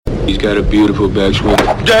He's got a beautiful backswing.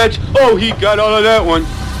 He got all of that one.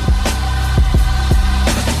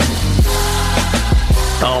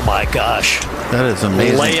 Oh my gosh. That is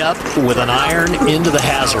amazing. Layup with an iron into the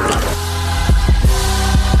hazard.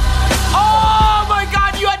 Oh my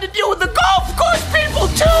God, you had to deal with the golf course people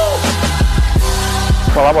too!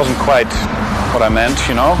 Well, that wasn't quite what I meant,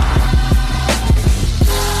 you know.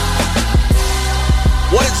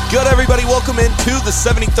 What is good, everybody? Welcome into the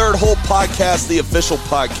 73rd Hole Podcast, the official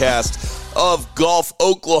podcast of Golf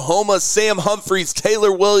Oklahoma. Sam Humphreys,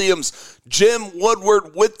 Taylor Williams, Jim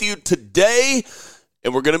Woodward with you today.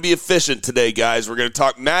 And we're going to be efficient today, guys. We're going to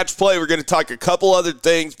talk match play. We're going to talk a couple other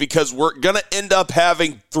things because we're going to end up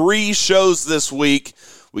having 3 shows this week.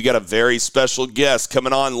 We got a very special guest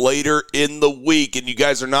coming on later in the week, and you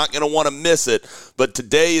guys are not going to want to miss it. But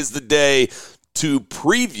today is the day to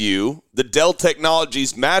preview the Dell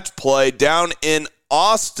Technologies match play down in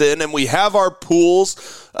Austin, and we have our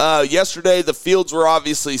pools. Yesterday, the fields were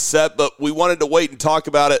obviously set, but we wanted to wait and talk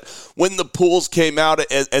about it when the pools came out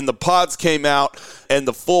and the pods came out and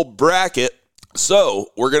the full bracket. So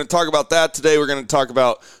we're going to talk about that today. We're going to talk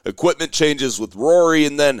about equipment changes with Rory,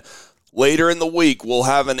 and then later in the week, we'll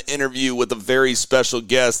have an interview with a very special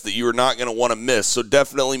guest that you are not going to want to miss. So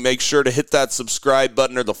definitely make sure to hit that subscribe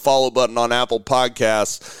button or the follow button on Apple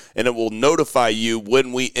Podcasts, and it will notify you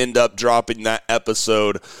when we end up dropping that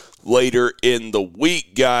episode later in the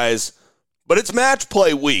week, guys. But it's match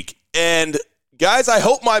play week. And, guys, I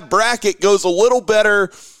hope my bracket goes a little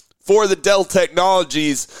better for the Dell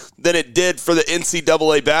Technologies than it did for the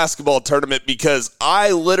NCAA basketball tournament, because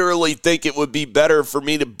I literally think it would be better for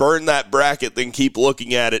me to burn that bracket than keep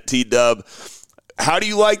looking at it, T-Dub. How do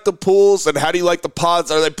you like the pools, and how do you like the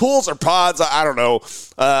pods? Are they pools or pods? I don't know.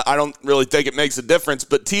 I don't really think it makes a difference.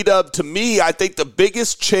 But T-Dub, to me, I think the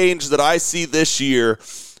biggest change that I see this year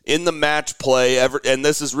in the match play, and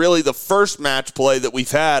this is really the first match play that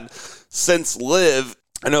we've had since Live.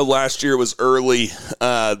 I know last year was early,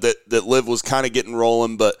 that Liv was kind of getting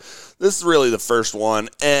rolling, but this is really the first one.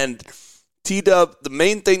 And T-Dub, the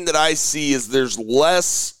main thing that I see is there's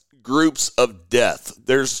less groups of death.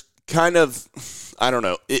 There's kind of, I don't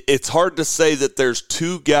know, it's hard to say that there's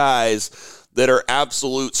 2 guys that are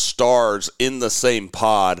absolute stars in the same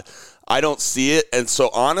pod. I don't see it, and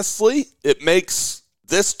so honestly, it makes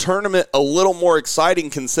this tournament a little more exciting,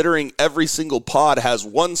 considering every single pod has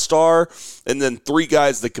 1 star and then 3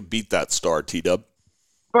 guys that could beat that star, T-Dub.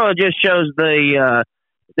 Well, it just shows the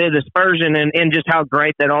dispersion and just how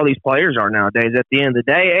great that all these players are nowadays at the end of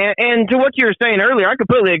the day. And to what you were saying earlier, I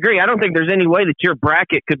completely agree. I don't think there's any way that your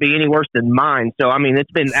bracket could be any worse than mine. So, I mean,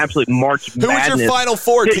 it's been absolute March madness. Who was your Final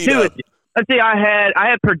Four, T-Dub? Let's see, I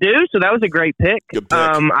had Purdue, so that was a great pick. Good pick.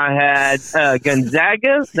 I had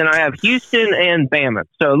Gonzaga, then I have Houston and Bama.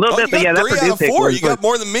 So a little bit, but yeah, that 3 Purdue out of 4. pick You got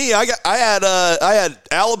more than me. I had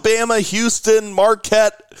Alabama, Houston,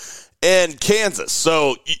 Marquette, and Kansas.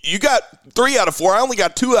 So you got 3 out of 4. I only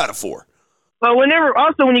got 2 out of 4. Well, when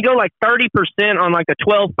you go like 30% on like the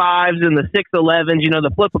 12-5s and the 6-11s,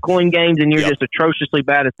 the flip a coin games, and you're just atrociously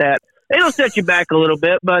bad at that, it'll set you back a little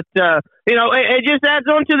bit. But it just adds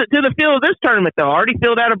on to the feel of this tournament, though. I already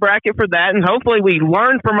filled out a bracket for that, and hopefully we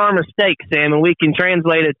learn from our mistakes, Sam, and we can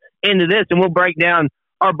translate it into this, and we'll break down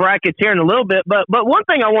our brackets here in a little bit. But one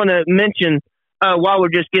thing I want to mention while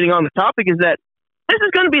we're just getting on the topic is that this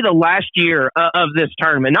is going to be the last year of this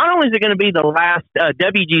tournament. Not only is it going to be the last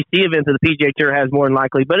WGC event that the PGA Tour has, more than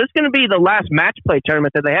likely, but it's going to be the last match play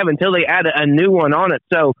tournament that they have until they add a new one on it.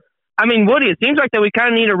 So, I mean, Woody, it seems like that we kind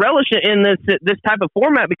of need to relish in this type of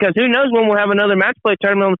format, because who knows when we'll have another match play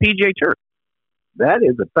tournament on the PGA Tour. That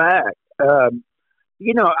is a fact.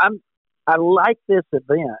 I like this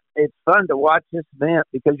event. It's fun to watch this event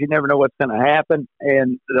because you never know what's going to happen.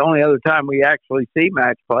 And the only other time we actually see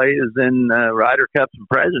match play is in Ryder Cups and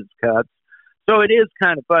President's Cups. So it is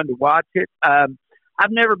kind of fun to watch it.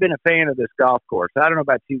 I've never been a fan of this golf course. I don't know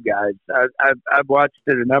about you guys. I've watched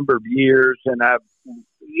it a number of years, and I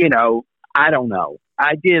don't know.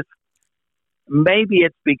 Maybe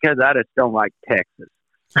it's because I just don't like Texas.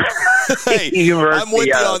 Hey, I'm with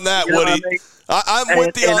you on that, Woody. I mean? I'm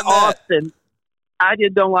with you on that. Austin, I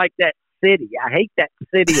just don't like that city. I hate that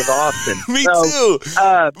city of Austin. Me too.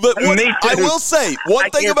 But I will say, one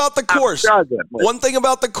thing about the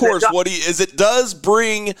course, Woody, is it does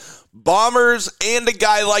bring bombers and a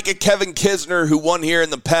guy like a Kevin Kisner who won here in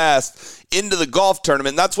the past into the golf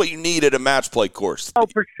tournament. That's what you need at a match play course. Oh,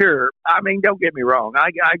 for sure. I mean, don't get me wrong. I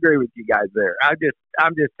agree with you guys there. I'm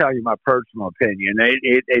just telling you my personal opinion.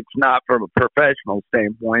 It's not from a professional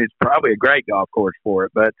standpoint. It's probably a great golf course for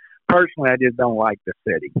it, but personally, I just don't like the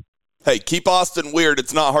city. Hey, keep Austin weird.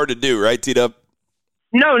 It's not hard to do, right, T-Dub?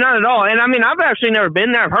 No, not at all. And I mean, I've actually never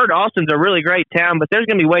been there. I've heard Austin's a really great town, but there's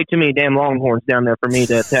going to be way too many damn Longhorns down there for me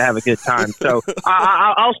to have a good time. So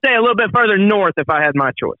I'll stay a little bit further north if I had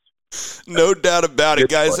my choice. No doubt about it,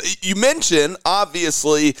 guys. You mentioned,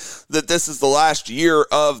 obviously, that this is the last year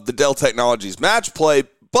of the Dell Technologies match play,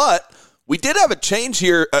 but we did have a change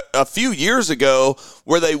here a few years ago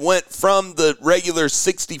where they went from the regular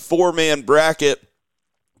 64-man bracket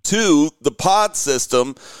to the pod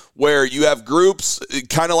system where you have groups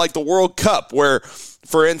kind of like the World Cup where,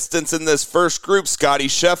 for instance, in this first group, Scotty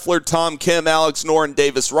Scheffler, Tom Kim, Alex Noren,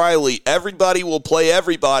 Davis Riley, everybody will play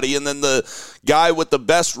everybody, and then the guy with the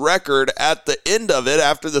best record at the end of it,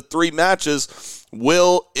 after the 3 matches,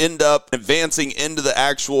 will end up advancing into the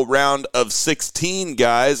actual round of 16,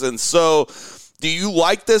 guys. And so do you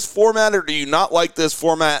like this format or do you not like this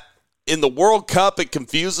format? In the World Cup, it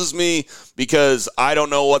confuses me because I don't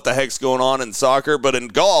know what the heck's going on in soccer. But in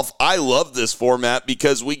golf, I love this format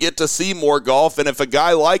because we get to see more golf. And if a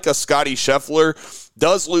guy like a Scotty Scheffler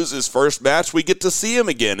does lose his first match, we get to see him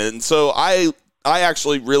again. And so I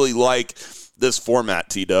actually really like this format,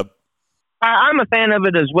 T-Dub. I'm a fan of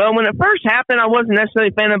it as well. When it first happened, I wasn't necessarily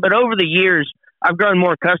a fan of it, but over the years, I've grown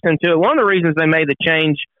more accustomed to it. One of the reasons they made the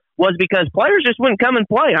change was because players just wouldn't come and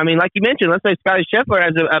play. I mean, like you mentioned, let's say Scotty Scheffler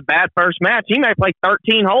has a bad first match. He may play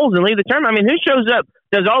 13 holes and leave the tournament. I mean, who shows up,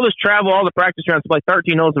 does all this travel, all the practice rounds to play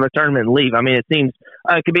 13 holes of a tournament and leave? I mean, it seems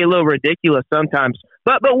it could be a little ridiculous sometimes.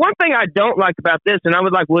 But one thing I don't like about this, and I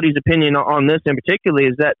would like Woody's opinion on this in particular,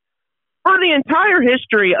 is that for the entire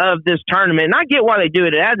history of this tournament, and I get why they do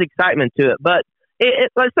it, it adds excitement to it, but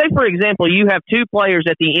let's say, for example, you have 2 players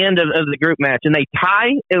at the end of the group match and they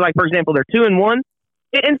tie, like, for example, they're 2-1.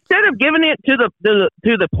 Instead of giving it to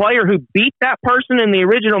the player who beat that person in the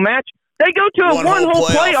original match, they go to a one-hole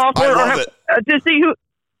playoff to see who.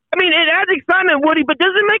 I mean, it adds excitement, Woody, but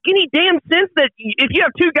does it make any damn sense that if you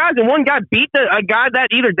have 2 guys and one guy beat a guy that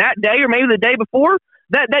either that day or maybe the day before,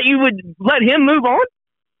 that you would let him move on?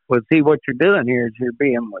 Well, see, what you're doing here is you're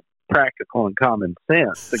being with practical and common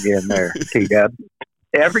sense again there, T-Dub.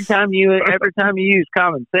 Every time you use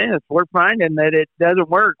common sense, we're finding that it doesn't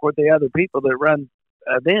work with the other people that run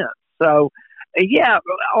events. So, yeah,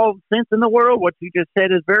 all sense in the world, what you just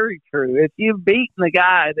said is very true. If you've beaten the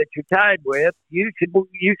guy that you're tied with, you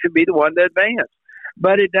should be the one to advance.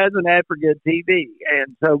 But it doesn't add for good TV.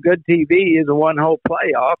 And so good TV is a one-hole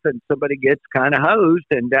playoff, and somebody gets kind of hosed,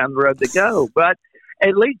 and down the road they go. But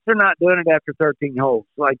at least they're not doing it after 13 holes,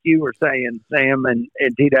 like you were saying, Sam and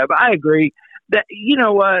T-Dub. I agree that, you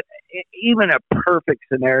know what, even a perfect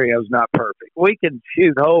scenario is not perfect. We can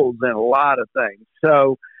shoot holes in a lot of things.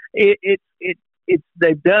 So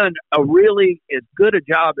they've done a really as good a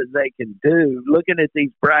job as they can do. Looking at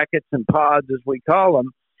these brackets and pods, as we call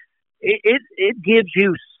them, it gives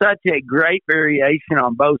you such a great variation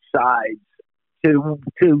on both sides to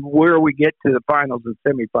where we get to the finals and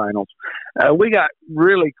semifinals. We got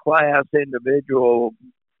really class individual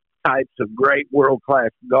types of great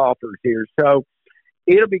world-class golfers here. So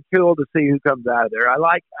it'll be cool to see who comes out of there. I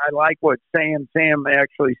like what Sam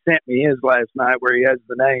actually sent me his last night where he has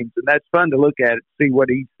the names, and that's fun to look at it, see what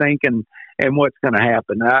he's thinking and what's going to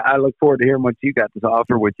happen. I look forward to hearing what you got to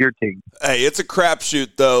offer with your team. Hey, it's a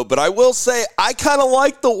crapshoot, though, but I will say I kind of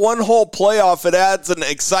like the one-hole playoff. It adds an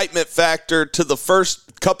excitement factor to the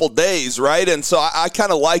first couple days, right? And so I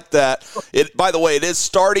kind of like that. By the way, it is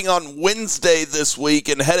starting on Wednesday this week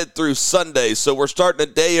and headed through Sunday, so we're starting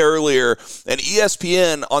a day earlier. And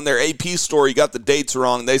ESPN on their AP story got the dates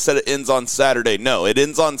wrong. They said it ends on Saturday. No, it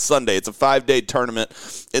ends on Sunday. It's a 5-day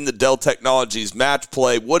tournament in the Dell Technologies match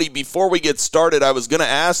play. Woody, before we get started, I was going to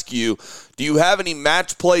ask you, do you have any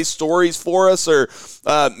match play stories for us, or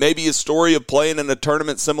maybe a story of playing in a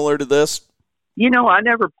tournament similar to this? You know, I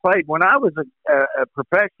never played. When I was a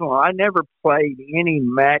professional, I never played any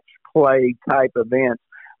match play type events.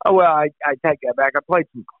 Oh, well, I take that back. I played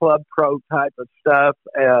some club pro type of stuff.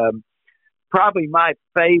 Probably my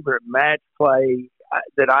favorite match play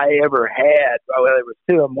that I ever had, well, there was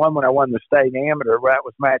 2 of them. One when I won the state amateur, that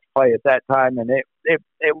was match play at that time, and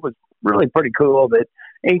it was really pretty cool that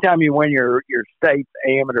anytime you win your state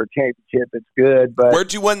amateur championship, it's good. But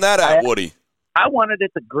where'd you win that at, Woody? I won it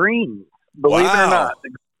at the Greens. Believe it or not, the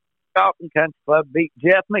Golf and Country Club beat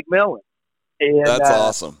Jeff McMillan. That's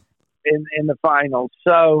awesome. In the finals.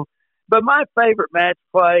 So, but my favorite match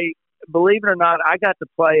play, believe it or not, I got to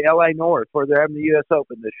play LA North where they're having the U.S.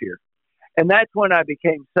 Open this year. And that's when I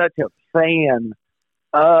became such a fan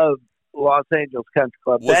of Los Angeles Country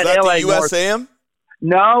Club. Was that LA the USAM? North,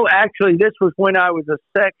 no, actually, this was when I was a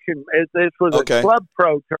section. This was a club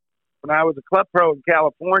pro tournament when I was a club pro in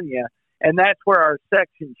California. And that's where our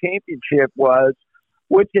section championship was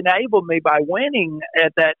which enabled me by winning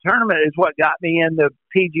at that tournament is what got me in the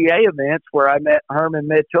PGA events where I met Herman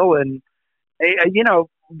Mitchell. And,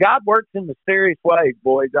 God works in mysterious ways,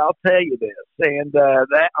 boys. I'll tell you this. And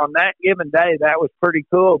that on that given day, that was pretty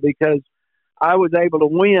cool because I was able to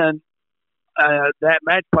win that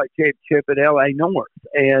match play championship at LA North.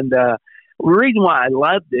 And the reason why I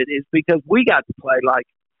loved it is because we got to play like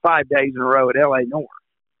 5 days in a row at LA North,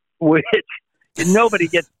 which nobody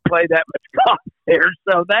gets to play that much golf there.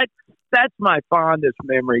 So that's my fondest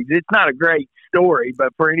memories. It's not a great story,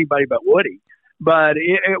 but for anybody but Woody. But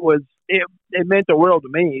it meant the world to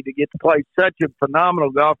me to get to play such a phenomenal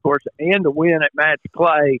golf course and to win at match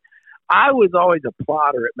play. I was always a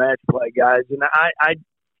plotter at match play, guys, and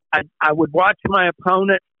I would watch my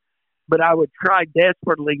opponent, but I would try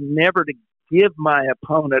desperately never to give my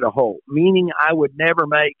opponent a hole, meaning I would never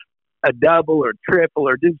make a double or triple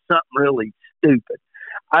or do something really stupid.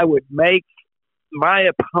 I would make my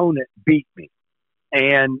opponent beat me.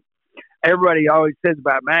 And everybody always says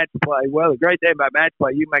about match play, well, the great thing about match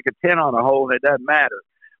play, you make a 10 on a hole and it doesn't matter.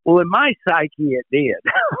 Well, in my psyche, it did.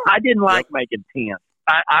 I didn't like making 10.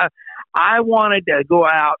 I wanted to go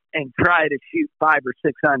out and try to shoot 5 or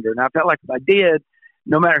 6 under. And I felt like if I did,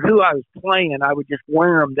 no matter who I was playing, I would just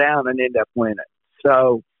wear them down and end up winning.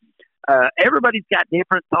 So everybody's got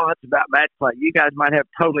different thoughts about match play. You guys might have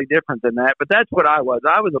totally different than that, but that's what I was.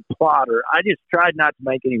 I was a plotter. I just tried not to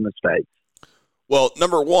make any mistakes. Well,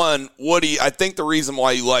 number one, Woody, I think the reason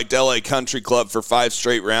why you liked LA Country Club for 5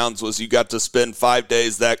 straight rounds was you got to spend 5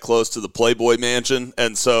 days that close to the Playboy Mansion,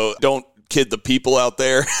 and so don't kid the people out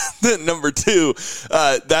there. Then number two,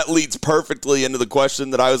 that leads perfectly into the question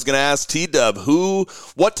that I was going to ask T-Dub.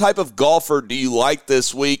 What type of golfer do you like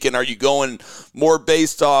this week, and are you going more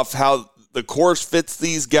based off how the course fits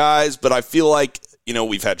these guys? But I feel like,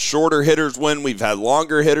 we've had shorter hitters win. We've had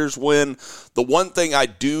longer hitters win. The one thing I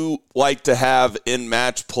do like to have in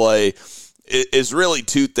match play is really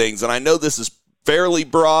 2 things. And I know this is fairly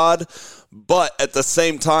broad, but at the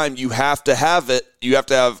same time, you have to have it. You have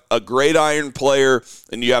to have a great iron player,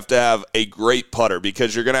 and you have to have a great putter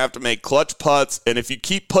because you're going to have to make clutch putts. And if you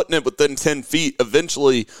keep putting it within 10 feet,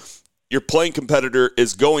 eventually your playing competitor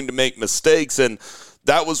is going to make mistakes. And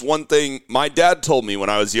that was one thing my dad told me when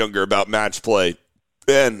I was younger about match play.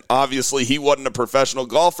 And obviously he wasn't a professional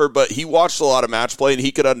golfer, but he watched a lot of match play and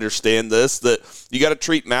he could understand this, that you got to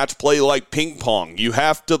treat match play like ping pong. You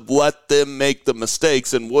have to let them make the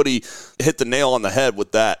mistakes. And Woody hit the nail on the head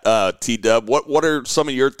with that, T-Dub. What are some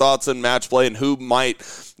of your thoughts in match play and who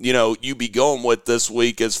might, you be going with this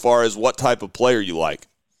week as far as what type of player you like?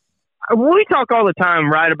 We talk all the time,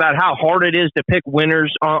 right, about how hard it is to pick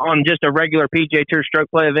winners on just a regular PGA Tour stroke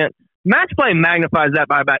play event. Match play magnifies that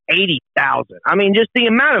by about 80,000. I mean, just the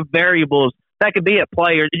amount of variables that could be at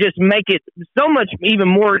play or just make it so much even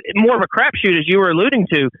more of a crapshoot, as you were alluding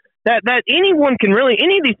to, that anyone can really,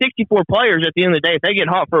 any of these 64 players at the end of the day, if they get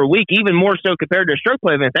hot for a week, even more so compared to a stroke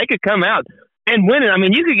play event, they could come out and win it. I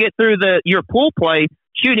mean, you could get through your pool play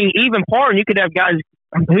shooting even par, and you could have guys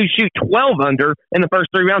who shoot 12 under in the first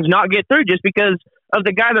 3 rounds not get through just because of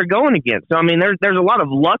the guy they're going against. So, I mean, there's a lot of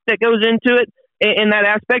luck that goes into it. In that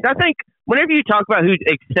aspect, I think whenever you talk about who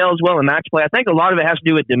excels well in match play, I think a lot of it has to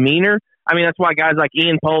do with demeanor. I mean, that's why guys like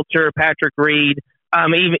Ian Poulter, Patrick Reed,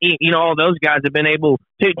 even all those guys have been able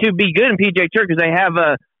to be good in PGA Tour because they have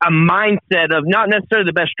a mindset of not necessarily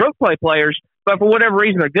the best stroke play players, but for whatever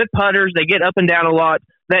reason, they're good putters. They get up and down a lot.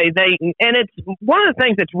 And it's one of the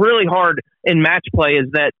things that's really hard in match play is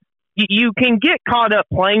that you can get caught up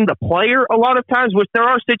playing the player a lot of times, which there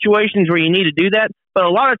are situations where you need to do that. But a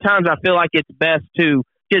lot of times I feel like it's best to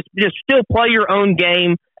just still play your own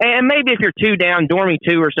game. And maybe if you're 2 down, dormy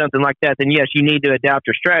 2 or something like that, then yes, you need to adapt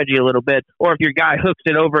your strategy a little bit. Or if your guy hooks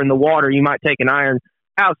it over in the water, you might take an iron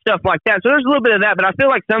out, stuff like that. So there's a little bit of that. But I feel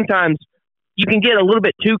like sometimes you can get a little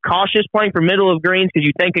bit too cautious playing for middle of greens because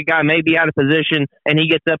you think a guy may be out of position and he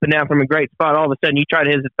gets up and down from a great spot. All of a sudden you try to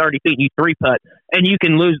hit it 30 feet and you 3-putt and you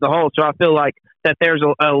can lose the hole. So I feel like that there's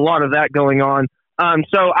a lot of that going on.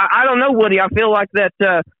 So I don't know, Woody. I feel like that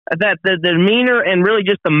the demeanor and really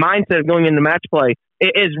just the mindset of going into match play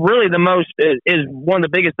is really is one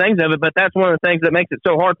of the biggest things of it. But that's one of the things that makes it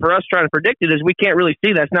so hard for us trying to predict it is we can't really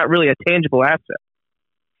see that. It's not really a tangible asset.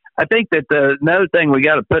 I think that another thing we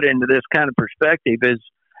got to put into this kind of perspective is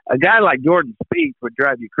a guy like Jordan Spieth would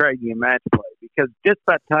drive you crazy in match play because just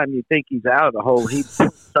by the time you think he's out of the hole, he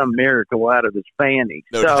pulls some miracle out of his fanny.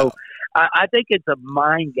 No doubt. I think it's a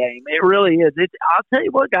mind game. It really is. I'll tell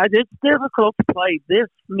you what, guys, it's difficult to play this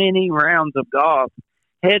many rounds of golf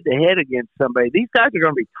head-to-head against somebody. These guys are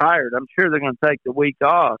going to be tired. I'm sure they're going to take the week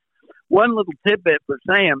off. one little tidbit for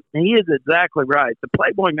Sam, he is exactly right. The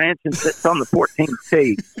Playboy Mansion sits on the 14th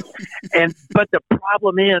tee. But the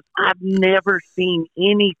problem is I've never seen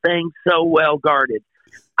anything so well guarded.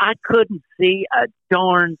 I couldn't see a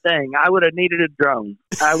darn thing. I would have needed a drone.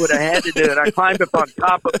 I would have had to do it. I climbed up on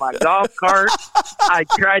top of my golf cart. I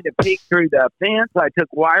tried to peek through the fence. I took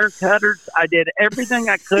wire cutters. I did everything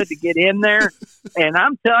I could to get in there. And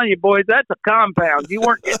I'm telling you, boys, that's a compound. You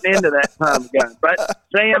weren't getting into that son of a gun. But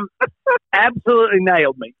Sam absolutely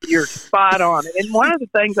nailed me. You're spot on. And one of the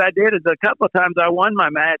things I did is a couple of times I won my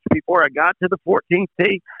match before I got to the 14th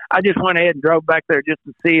tee. I just went ahead and drove back there just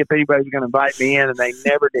to see if anybody was going to invite me in, and they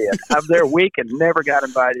never did. I was there a week and never got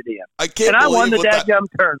invited in. I won the dadgum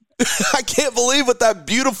tournament. I can't believe with that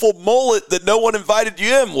beautiful mullet that no one invited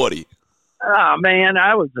you in, Woody. Oh, man,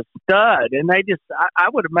 I was a stud, and I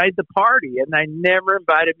would have made the party, and they never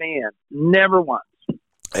invited me in. Never once.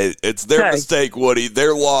 It's their mistake, Woody.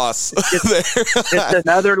 Their loss. It's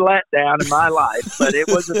another letdown in my life, but it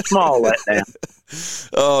was a small letdown.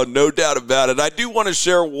 Oh, no doubt about it. I do want to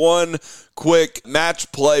share one quick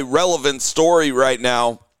match play relevant story right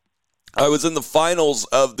now. I was in the finals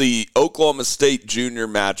of the Oklahoma State Junior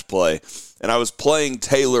match play, and I was playing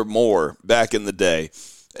Taylor Moore back in the day.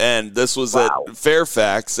 And this was at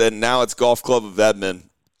Fairfax, and now it's Golf Club of Edmond.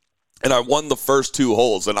 And I won the first 2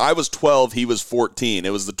 holes, and I was 12, he was 14.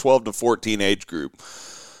 It was the 12 to 14 age group.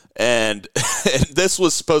 And this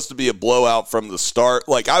was supposed to be a blowout from the start.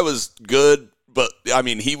 Like, I was good, but, I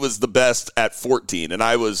mean, he was the best at 14, and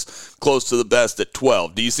I was close to the best at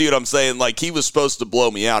 12. Do you see what I'm saying? Like, he was supposed to blow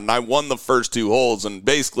me out, and I won the first 2 holes, and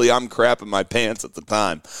basically I'm crapping my pants at the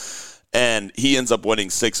time. And he ends up winning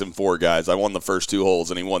 6 and 4, guys. I won the first 2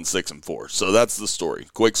 holes, and he won 6 and 4. So that's the story.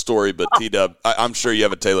 Quick story, but T-Dub, I'm sure you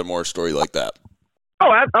have a Taylor Moore story like that.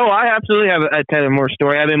 I absolutely have a Taylor Moore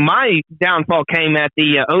story. I mean, my downfall came at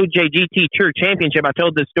the OJGT Tour Championship. I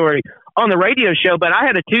told this story on the radio show, but I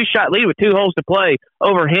had a 2-shot lead with 2 holes to play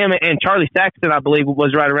over him, and Charlie Saxton, I believe,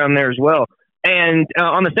 was right around there as well. And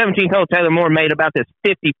on the 17th hole, Taylor Moore made about this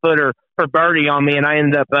 50-footer for birdie on me, and I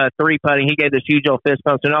ended up 3-putting. He gave this huge old fist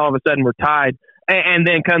bump, and all of a sudden we're tied. And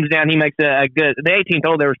then comes down, he makes a good – the 18th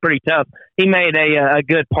hole there was pretty tough. He made a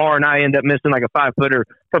good par, and I ended up missing like a 5-footer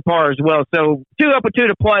for par as well. So 2 up with 2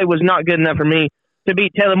 to play was not good enough for me to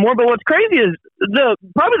beat Taylor Moore. But what's crazy is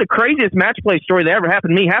probably the craziest match play story that ever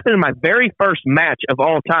happened to me happened in my very first match of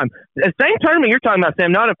all time. The same tournament you're talking about,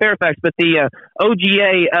 Sam, not at Fairfax, but the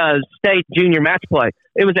OGA State Junior match play.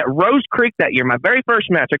 It was at Rose Creek that year, my very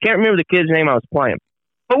first match. I can't remember the kid's name I was playing.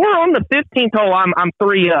 But we're on the 15th hole. I'm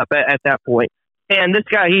 3 up at that point. And this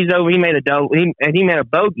guy, he's over. He made a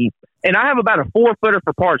bogey. And I have about a 4-footer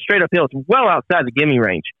for par straight uphill. It's well outside the gimme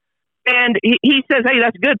range. And he says, "Hey,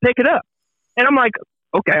 that's good. Pick it up." And I'm like,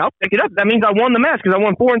 "Okay, I'll pick it up. That means I won the match because I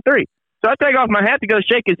won 4 and 3." So I take off my hat to go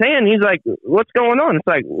shake his hand. He's like, "What's going on?" It's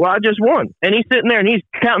like, "Well, I just won." And he's sitting there and he's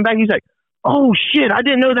counting back. He's like, "Oh shit, I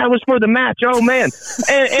didn't know that was for the match. Oh man."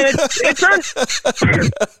 And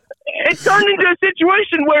it turned into a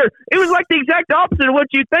situation where it was like the exact opposite of what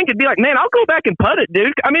you'd think. It'd be like, "Man, I'll go back and putt it,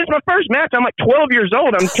 dude." I mean, it's my first match. I'm like 12 years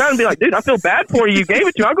old. I'm trying to be like, "Dude, I feel bad for you. You gave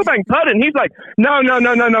it to me. I'll go back and putt it." And he's like, No,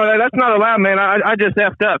 that's not allowed, man. I just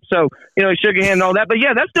effed up. So, he shook your hand and all that. But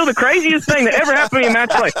yeah, that's still the craziest thing that ever happened to me in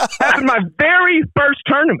match play. Happened my very first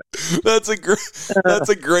tournament. That's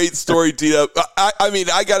a great story, Tito. I mean,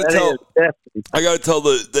 I got to tell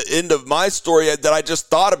the end of my story that I just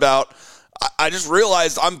thought about. I just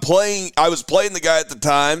realized I was playing the guy at the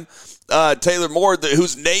time, Taylor Moore,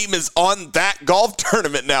 whose name is on that golf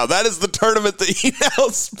tournament now. That is the tournament that he now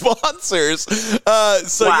sponsors.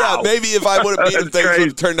 Yeah, maybe if I would have beat him, things would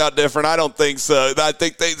have turned out different. I don't think so. I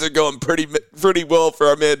think things are going pretty well for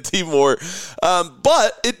our man Timor.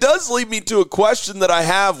 But it does lead me to a question that I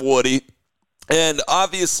have, Woody. And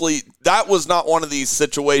obviously, that was not one of these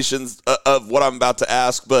situations of what I'm about to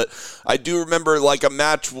ask, but I do remember like a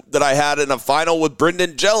match that I had in a final with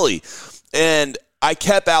Brendan Jelly, and I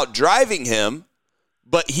kept out driving him,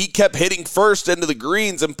 but he kept hitting first into the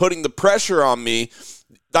greens and putting the pressure on me.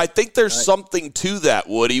 I think there's something to that,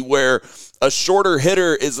 Woody, where a shorter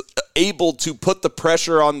hitter is able to put the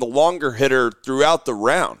pressure on the longer hitter throughout the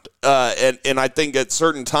round. And I think at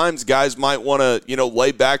certain times, guys might want to,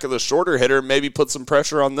 lay back of the shorter hitter and maybe put some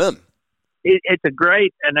pressure on them. It's a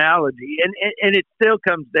great analogy. And it still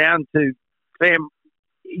comes down to, Sam,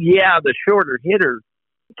 the shorter hitter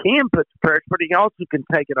can put the pressure, but he also can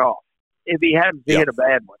take it off if he happens to hit a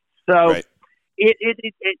bad one. So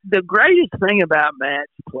the greatest thing about match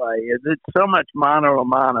play is it's so much mano a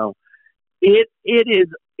mano. It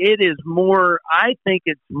is more. I think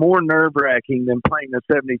it's more nerve wracking than playing a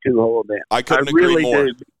 72-hole event. I couldn't agree more.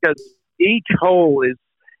 Do because each hole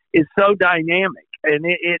is so dynamic, and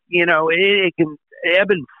it can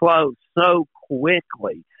ebb and flow so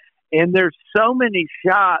quickly, and there's so many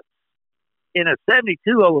shots in a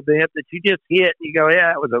 72-hole event that you just hit and you go,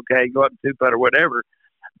 yeah, that was okay, go up and two-putt or whatever.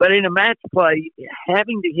 But in a match play,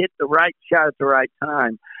 having to hit the right shot at the right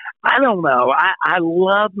time, I don't know. I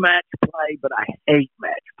love match play, but I hate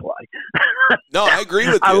match play. No, I agree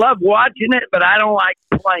with you. I love watching it, but I don't like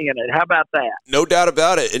playing it. How about that? No doubt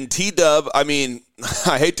about it. And T-Dub, I mean,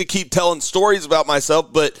 I hate to keep telling stories about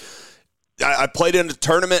myself, but I played in a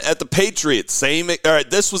tournament at the Patriots.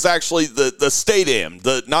 This was actually the State Am,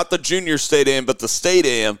 not the junior State Am, but the State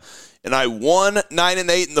Am. And I won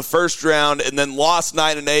 9-8 in the first round and then lost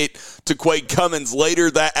 9-8 to Quade Cummins later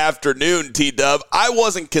that afternoon, T-Dub. I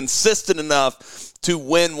wasn't consistent enough to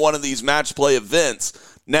win one of these match play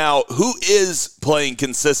events. Now, who is playing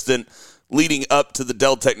consistent leading up to the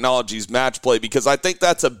Dell Technologies match play? Because I think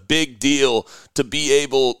that's a big deal to be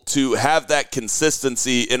able to have that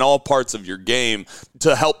consistency in all parts of your game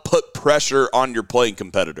to help put pressure on your playing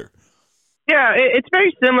competitor. Yeah, it's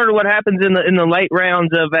very similar to what happens in the late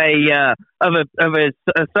rounds of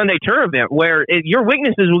a Sunday tour event, where your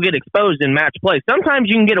weaknesses will get exposed in match play. Sometimes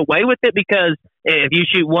you can get away with it because if you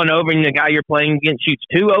shoot one over and the guy you're playing against shoots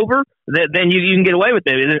two over, then you can get away with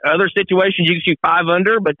it. In other situations, you can shoot 5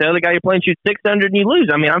 under, but the other guy you're playing shoots 6 under and you lose.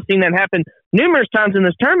 I mean, I've seen that happen numerous times in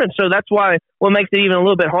this tournament, so that's why what makes it even a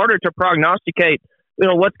little bit harder to prognosticate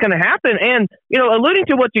what's going to happen. And, alluding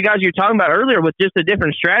to what you guys were talking about earlier with just the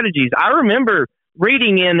different strategies, I remember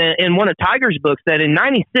reading in one of Tiger's books that in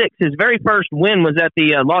 '96, his very first win was at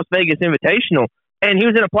the Las Vegas Invitational, and he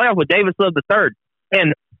was in a playoff with Davis Love III.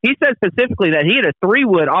 And he said specifically that he had a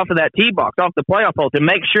 3-wood off of that tee box, off the playoff hole, to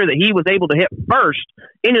make sure that he was able to hit first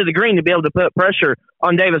into the green to be able to put pressure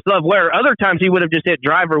on Davis Love, where other times he would have just hit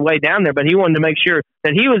driver way down there, but he wanted to make sure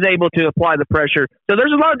that he was able to apply the pressure. So there's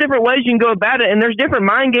a lot of different ways you can go about it, and there's different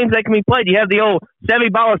mind games that can be played. You have the old Seve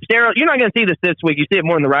Ballesteros. You're not going to see this week. You see it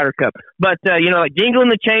more in the Ryder Cup. But, like jingling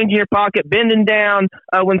the change in your pocket, bending down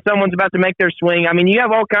when someone's about to make their swing. I mean, you have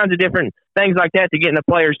all kinds of different things like that to get in a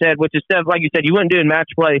player's head, which is stuff, like you said, you wouldn't do in match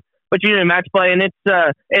play, but you do in match play. And it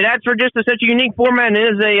adds for just such a unique format, and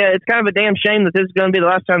it's kind of a damn shame that this is going to be the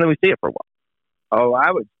last time that we see it for a while. Oh,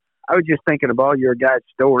 I was just thinking of all your guys'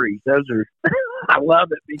 stories. Those are, I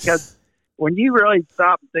love it, because when you really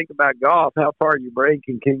stop and think about golf, how far your brain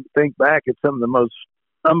can think back at some of the most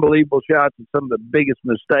unbelievable shots and some of the biggest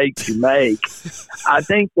mistakes you make. I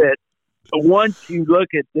think that once you look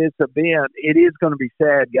at this event, it is going to be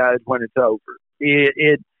sad, guys, when it's over.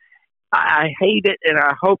 I hate it, and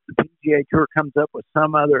I hope the PGA Tour comes up with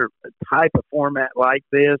some other type of format like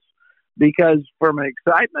this, because from an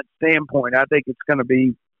excitement standpoint, I think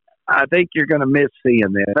you're going to miss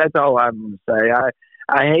seeing this. That's all I'm going to say.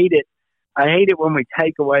 I hate it. I hate it when we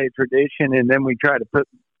take away a tradition and then we try to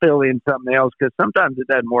fill in something else, because sometimes it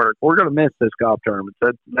doesn't work. We're going to miss this golf tournament.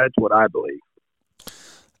 That's what I believe.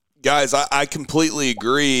 Guys, I completely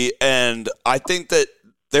agree, and I think that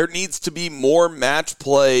there needs to be more match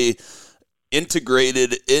play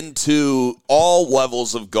integrated into all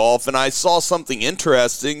levels of golf. And I saw something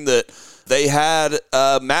interesting that they had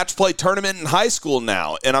a match play tournament in high school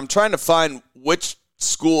now, and I'm trying to find which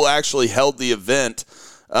school actually held the event.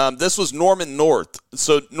 This was Norman North.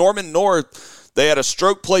 So Norman North, they had a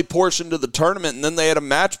stroke play portion to the tournament, and then they had a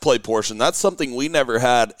match play portion. That's something we never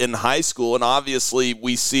had in high school, and obviously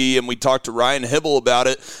we see, and we talked to Ryan Hibble about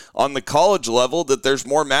it on the college level, that there's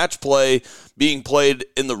more match play being played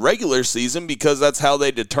in the regular season because that's how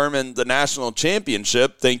they determined the national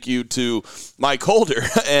championship. Thank you to Mike Holder.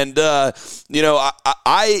 And,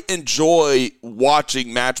 I enjoy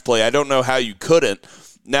watching match play. I don't know how you couldn't.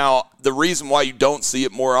 Now, the reason why you don't see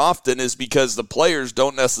it more often is because the players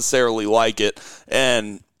don't necessarily like it,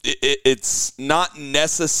 and it's not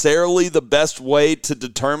necessarily the best way to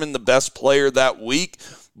determine the best player that week,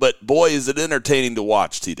 but boy, is it entertaining to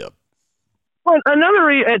watch, T-Dub. Well,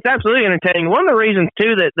 it's absolutely entertaining. One of the reasons,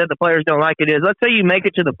 too, that the players don't like it is, let's say you make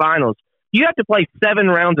it to the finals. You have to play 7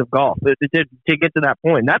 rounds of golf to get to that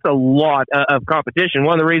point. That's a lot of competition.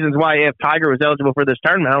 One of the reasons why, if Tiger was eligible for this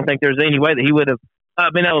tournament, I don't think there's any way that he would have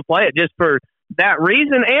been able to play it just for that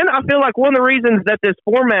reason. And I feel like one of the reasons that this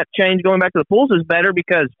format change going back to the pools is better,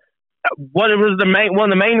 because one of the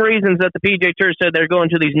main reasons that the PGA Tour said they're going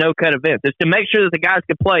to these no-cut events is to make sure that the guys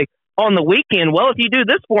can play on the weekend. Well, if you do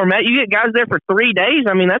this format, you get guys there for 3 days.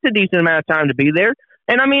 I mean, that's a decent amount of time to be there.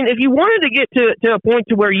 And I mean, if you wanted to get to a point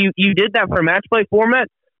to where you did that for a match play format,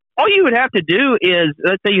 all you would have to do is,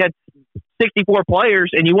 let's say you had 64 players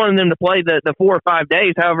and you wanted them to play the 4 or 5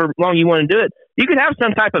 days, however long you want to do it, you could have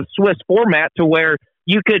some type of Swiss format to where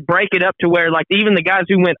you could break it up to where, like, even the guys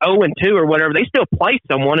who went 0-2 or whatever, they still play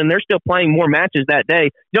someone and they're still playing more matches that day.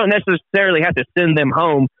 You don't necessarily have to send them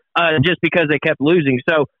home just because they kept losing.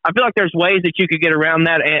 So I feel like there's ways that you could get around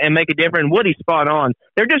that and make it different. Woody's spot on.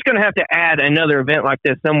 They're just going to have to add another event like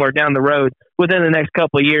this somewhere down the road within the next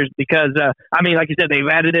couple of years because, like you said,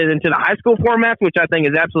 they've added it into the high school format, which I think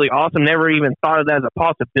is absolutely awesome. Never even thought of that as a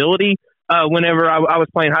possibility. Whenever I was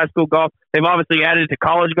playing high school golf, they've obviously added it to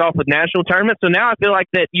college golf with national tournaments. So now I feel like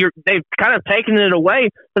that they've kind of taken it away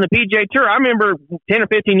from the PGA Tour. I remember 10 or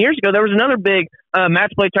 15 years ago, there was another big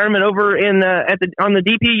match play tournament over on the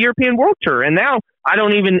DP European World Tour. And now I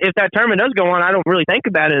don't even, if that tournament does go on, I don't really think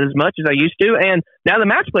about it as much as I used to. And now the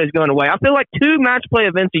match play is going away. I feel like 2 match play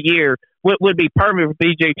events a year would be perfect for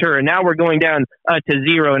PGA Tour. And now we're going down to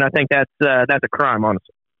 0. And I think that's a crime,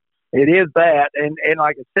 honestly. It is that, and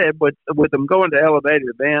like I said, with them going to elevated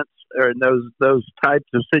events or in those types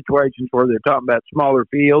of situations where they're talking about smaller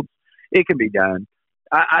fields, it can be done.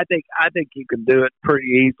 I think you can do it pretty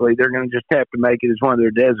easily. They're going to just have to make it as one of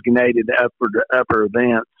their designated upper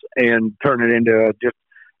events and turn it into just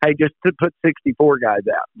to put 64 guys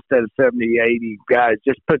out instead of 70, 80 guys.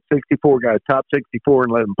 Just put 64 guys, top 64,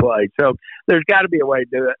 and let them play. So there's got to be a way to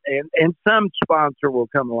do it, and some sponsor will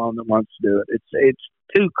come along that wants to do it. It's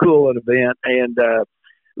too cool an event, and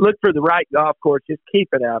look for the right golf course. Just keep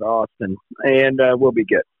it out of Austin, and we'll be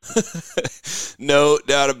good. No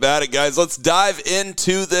doubt about it, guys. Let's dive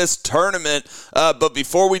into this tournament. But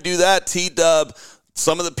before we do that, T-Dub,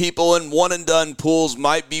 some of the people in one-and-done pools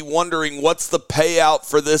might be wondering, what's the payout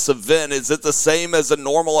for this event? Is it the same as a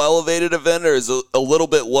normal elevated event, or is it a little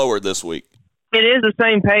bit lower this week? It is the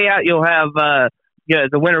same payout. You'll have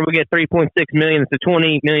the winner will get $3.6 million. It's a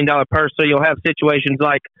 $20 million purse. So you'll have situations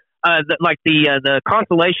like the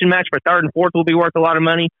consolation match for third and fourth will be worth a lot of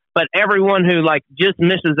money. But everyone who just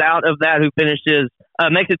misses out of that, who finishes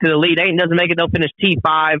makes it to the Elite 8 and doesn't make it, they'll finish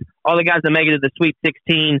T5. All the guys that make it to the Sweet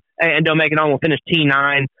 16 and don't make it on will finish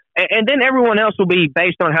T9. And then everyone else will be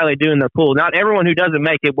based on how they do in their pool. Not everyone who doesn't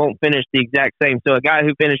make it won't finish the exact same. So a guy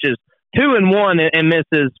who finishes 2-1 and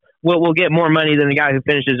misses will get more money than the guy who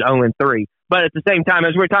finishes 0-3. But at the same time,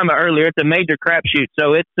 as we were talking about earlier, it's a major crapshoot.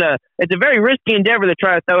 So it's a very risky endeavor to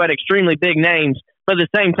try to throw out extremely big names. But at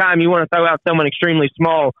the same time, you want to throw out someone extremely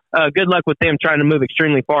small. Good luck with them trying to move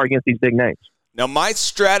extremely far against these big names. Now, my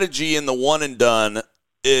strategy in the one and done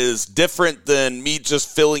is different than me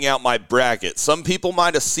just filling out my bracket. Some people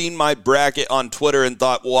might have seen my bracket on Twitter and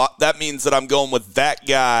thought, well, that means that I'm going with that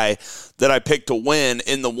guy that I picked to win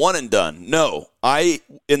in the one and done. No,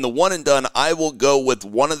 in the one and done, I will go with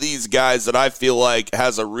one of these guys that I feel like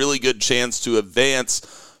has a really good chance to advance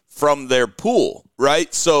from their pool,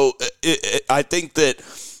 right? So I think that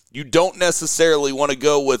you don't necessarily want to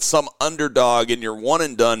go with some underdog in your one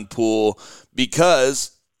and done pool,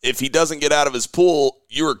 because if he doesn't get out of his pool,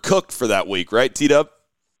 you were cooked for that week, right, T-Dub?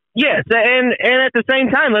 Yes, and at the same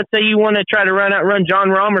time, let's say you want to try to run John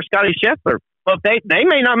Rahm or Scotty Scheffler. Well, they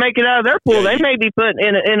may not make it out of their pool. They may be put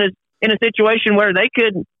in a situation where they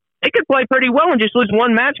could play pretty well and just lose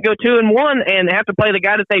one match, go 2-1, and have to play the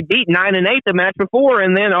guy that they beat 9-8 the match before,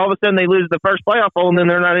 and then all of a sudden they lose the first playoff hole, and then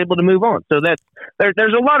they're not able to move on. So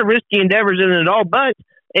there's a lot of risky endeavors in it all, but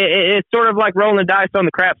it's sort of like rolling the dice on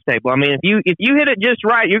the craps table. I mean, if you hit it just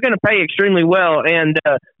right, you're going to pay extremely well. And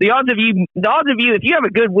the odds of you, if you have a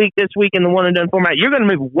good week this week in the one and done format, you're going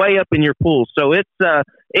to move way up in your pool. So it's a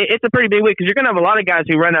pretty big week, because you're going to have a lot of guys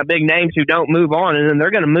who run out big names who don't move on, and then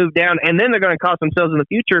they're going to move down, and then they're going to cost themselves in the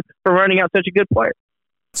future for running out such a good player.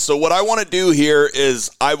 So what I want to do here is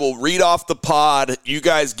I will read off the pod. You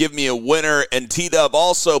guys give me a winner, and T-Dub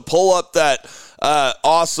also pull up that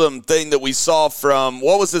awesome thing that we saw from,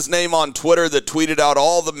 what was his name on Twitter that tweeted out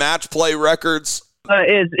all the match play records?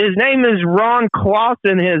 His name is Ron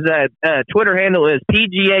Clausen. His Twitter handle is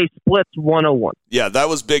PGA Splits 101. Yeah, that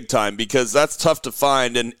was big time, because that's tough to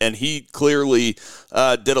find, and he clearly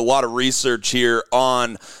did a lot of research here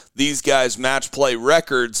on these guys' match play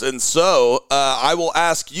records. And so I will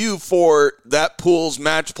ask you for that pool's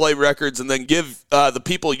match play records, and then give the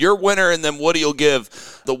people your winner, and then Woody will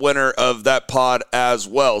give the winner of that pod as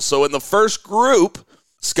well. So in the first group,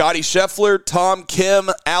 Scotty Scheffler, Tom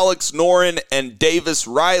Kim, Alex Noren, and Davis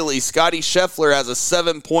Riley. Scotty Scheffler has a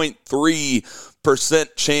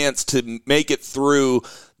 7.3% chance to make it through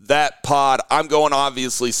that pod. I'm going,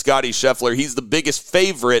 obviously, Scotty Scheffler. He's the biggest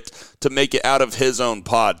favorite to make it out of his own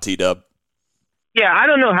pod, T-Dub. Yeah, I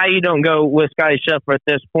don't know how you don't go with Scotty Scheffler at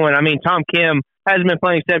this point. I mean, Tom Kim hasn't been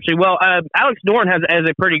playing exceptionally well. Alex Dorn has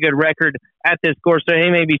a pretty good record at this course, so he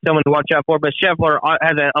may be someone to watch out for. But Scheffler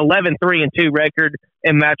has an 11-3-2 record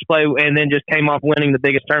in match play, and then just came off winning the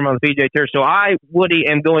biggest tournament on the PGA Tour. So I, Woody,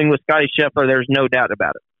 am going with Scotty Scheffler. There's no doubt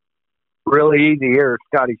about it. Really easy here,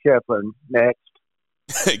 Scotty Scheffler next.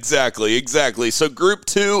 Exactly. So Group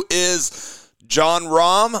 2 is Jon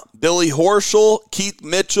Rahm, Billy Horschel, Keith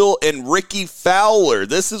Mitchell, and Ricky Fowler.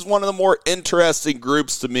 This is one of the more interesting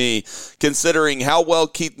groups to me, considering how well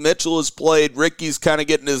Keith Mitchell has played. Ricky's kind of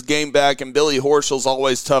getting his game back, and Billy Horschel's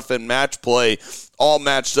always tough in match play, all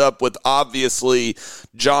matched up with, obviously,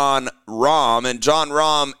 Jon Rahm. And Jon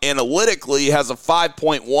Rahm, analytically, has a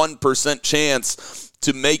 5.1% chance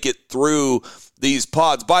to make it through these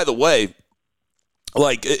pods. By the way,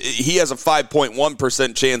 he has a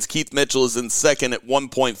 5.1% chance. Keith Mitchell is in second at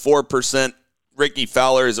 1.4%. Ricky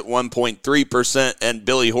Fowler is at 1.3%, and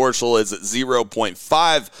Billy Horschel is at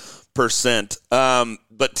 0.5%.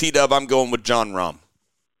 But T-Dub, I'm going with Jon Rahm.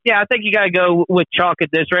 Yeah, I think you got to go with chalk at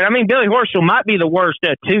this rate. I mean, Billy Horschel might be the worst 2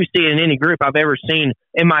 seed in any group I've ever seen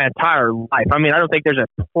in my entire life. I mean, I don't think there's a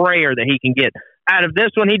prayer that he can get out of this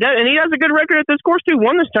one. He does, and he has a good record at this course too.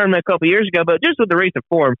 Won this tournament a couple years ago, but just with the recent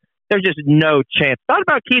form, there's just no chance. Thought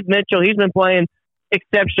about Keith Mitchell. He's been playing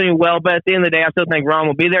exceptionally well, but at the end of the day, I still think Rahm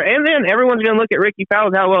will be there. And then everyone's going to look at Ricky Fowler,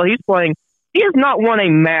 how well he's playing. He has not won a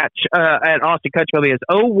match at Austin Country Club. He has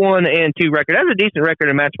 0-1-2 record. That's a decent record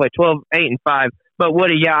in match play, 12-8-5. But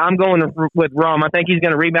Woody, yeah, I'm going with Rahm. I think he's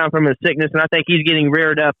going to rebound from his sickness, and I think he's getting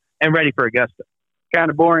reared up and ready for Augusta. Kind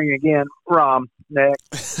of boring again. Rahm,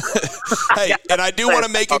 next. Hey, and I do want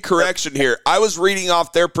to make a correction here. I was reading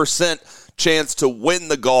off their percent chance to win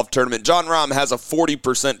the golf tournament. Jon Rahm has a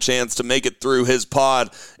 40% chance to make it through his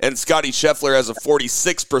pod, and Scotty Scheffler has a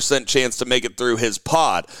 46% chance to make it through his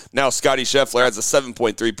pod. Now, Scotty Scheffler has a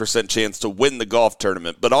 7.3% chance to win the golf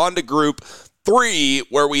tournament. But on to Group 3,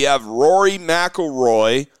 where we have Rory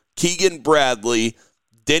McIlroy, Keegan Bradley,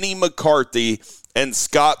 Denny McCarthy, and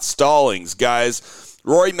Scott Stallings. Guys,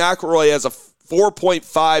 Rory McIlroy has a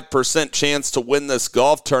 4.5% chance to win this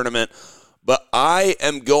golf tournament, but I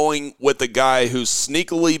am going with a guy who's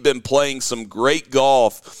sneakily been playing some great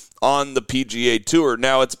golf on the PGA Tour.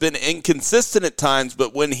 Now, it's been inconsistent at times,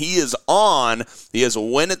 but when he is on, he has a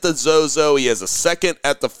win at the Zozo. He has a second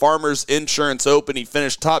at the Farmers Insurance Open. He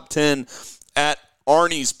finished top 10 at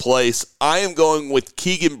Arnie's Place. I am going with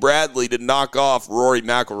Keegan Bradley to knock off Rory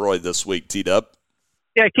McIlroy this week, T-Dub.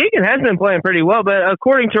 Yeah, Keegan has been playing pretty well, but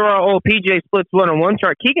according to our old PJ Splits 1-on-1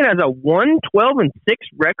 chart, Keegan has a 1-12-6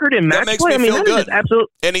 record in match play. That makes me feel good. Absolute...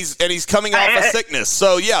 And he's coming off a sickness.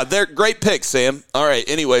 So, yeah, they're great picks, Sam. All right,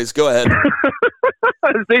 anyways, go ahead.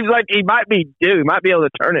 It seems like he might be due. He might be able to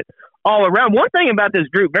turn it all around. One thing about this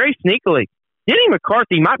group, very sneakily, Denny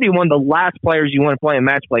McCarthy might be one of the last players you want to play in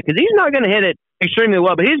match play because he's not going to hit it extremely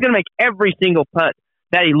well, but he's going to make every single putt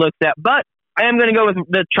that he looks at. But I am going to go with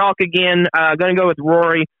the chalk again. Going to go with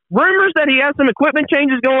Rory. Rumors that he has some equipment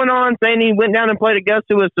changes going on, saying he went down and played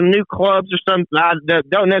Augusta with some new clubs or something. I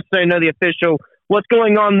don't necessarily know the official what's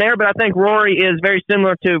going on there, but I think Rory is very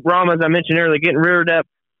similar to Rahm, as I mentioned earlier, getting reared up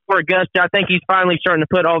for Augusta. I think he's finally starting to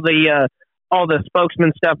put all the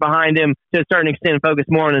spokesman stuff behind him to a certain extent and focus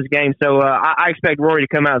more on his game. So I expect Rory to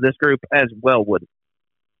come out of this group as well, Woody.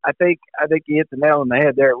 I think you hit the nail on the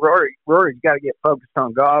head there. Rory's got to get focused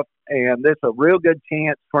on golf, and this is a real good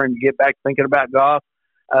chance for him to get back thinking about golf.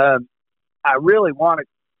 I really want to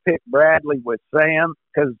pick Bradley with Sam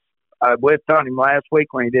because I whiffed on him last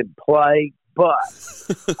week when he didn't play, but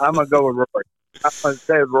I'm going to go with Rory. I'm going to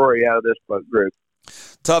stay with Rory out of this group.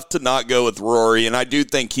 Tough to not go with Rory, and I do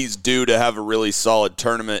think he's due to have a really solid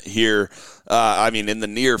tournament here. In the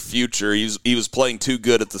near future, he was playing too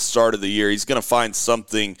good at the start of the year. He's going to find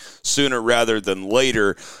something sooner rather than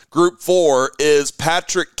later. Group 4 is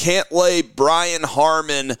Patrick Cantlay, Brian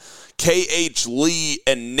Harman, K.H. Lee,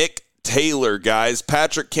 and Nick Taylor, guys.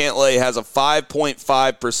 Patrick Cantlay has a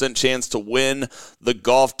 5.5% chance to win the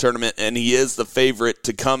golf tournament, and he is the favorite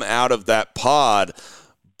to come out of that pod.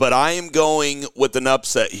 But I am going with an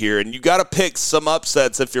upset here, and you got to pick some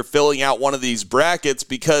upsets if you're filling out one of these brackets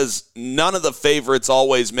because none of the favorites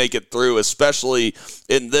always make it through, especially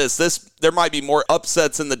in this. There might be more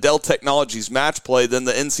upsets in the Dell Technologies match play than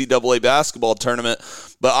the NCAA basketball tournament,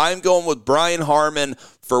 but I'm going with Brian Harman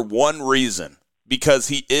for one reason, because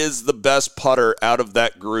he is the best putter out of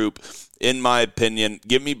that group, in my opinion.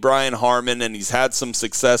 Give me Brian Harman, and he's had some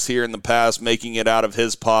success here in the past making it out of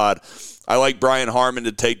his pod. I like Brian Harman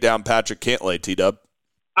to take down Patrick Cantlay, T-Dub.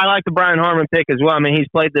 I like the Brian Harman pick as well. I mean, he's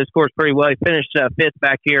played this course pretty well. He finished fifth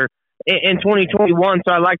back here in 2021,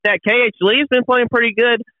 so I like that. K.H. Lee's been playing pretty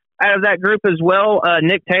good. out of that group as well.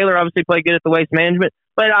 Nick Taylor obviously played good at the Waste Management.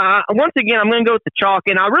 But once again, I'm going to go with the chalk,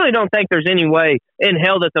 and I really don't think there's any way in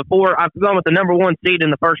hell that I've gone with the number one seed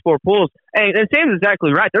in the first four pools. And Sam's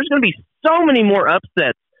exactly right. There's going to be so many more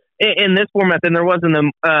upsets in this format than there was in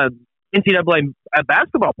the NCAA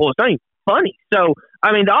basketball pool. It's not even funny. So,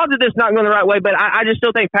 I mean, the odds of this not going the right way, but I just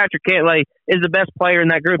still think Patrick Cantlay is the best player in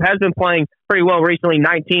that group, has been playing pretty well recently,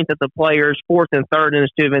 19th at the Players, 4th and 3rd in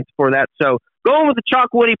his two events before that. So, going with the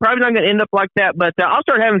chalk, Woody, probably not going to end up like that, but I'll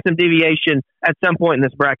start having some deviation at some point in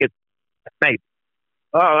this bracket. Maybe.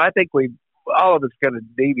 Oh, I think all of us going to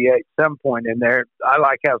deviate some point in there. I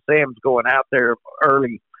like how Sam's going out there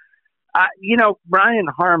early. Brian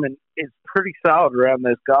Harmon is pretty solid around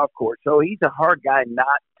this golf course, so he's a hard guy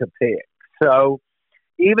not to pick. So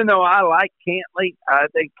even though I like Cantlay, I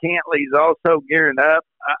think Cantlay's also gearing up.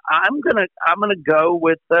 I'm gonna go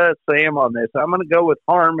with Sam on this. I'm gonna go with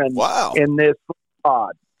Harmon in this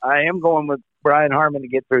pod. I am going with Brian Harmon to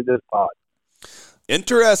get through this pod.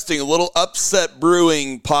 Interesting. A little upset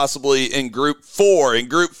brewing possibly in Group 4. In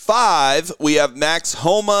Group 5, we have Max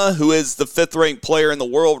Homa, who is the 5th-ranked player in the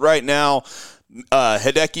world right now,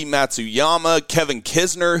 Hideki Matsuyama, Kevin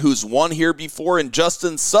Kisner, who's won here before, and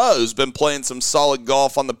Justin Suh, who's been playing some solid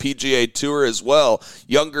golf on the PGA Tour as well.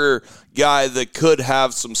 Younger guy that could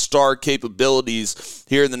have some star capabilities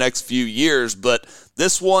here in the next few years, but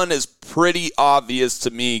this one is pretty obvious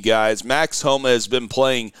to me, guys. Max Homa has been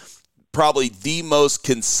playing probably the most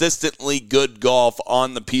consistently good golf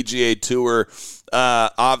on the PGA Tour.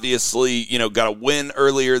 Obviously, got a win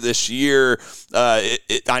earlier this year.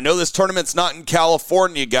 I know this tournament's not in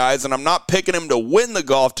California, guys, and I'm not picking him to win the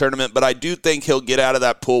golf tournament, but I do think he'll get out of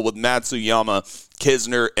that pool with Matsuyama,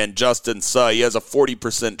 Kisner, and Justin Suh. He has a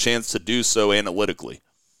 40% chance to do so analytically.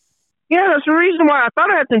 Yeah, that's the reason why I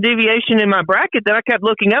thought I had some deviation in my bracket that I kept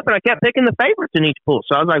looking up and I kept picking the favorites in each pool.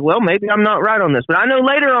 So I was like, well, maybe I'm not right on this. But I know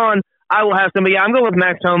later on I will have somebody. Yeah, I'm going with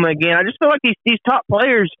Max Homa again. I just feel like these top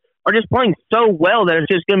players are just playing so well that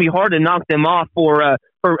it's just going to be hard to knock them off for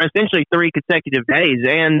essentially 3 consecutive days.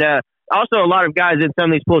 And also a lot of guys in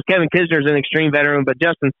some of these pools. Kevin Kisner is an extreme veteran, but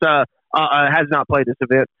Justin Suh has not played this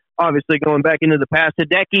event. Obviously, going back into the past,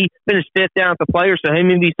 Hideki finished 5th down at the Players, so he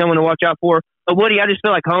may be someone to watch out for. But Woody, I just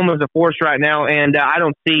feel like Homa is a force right now, and I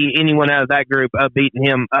don't see anyone out of that group beating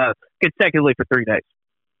him consecutively for 3 days.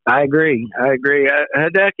 I agree.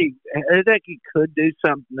 Hideki could do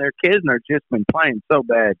something there. Kisner's just been playing so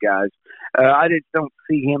bad, guys. I just don't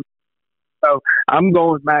see him. So I'm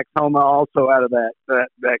going with Max Homa also out of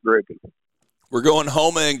that grouping. We're going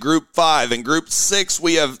Homa in Group 5. In Group 6,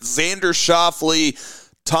 we have Xander Schauffele,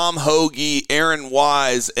 Tom Hoge, Aaron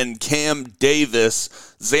Wise, and Cam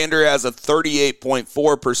Davis. Xander has a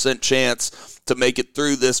 38.4% chance to make it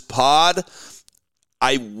through this pod.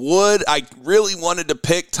 I really wanted to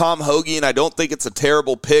pick Tom Hoge, and I don't think it's a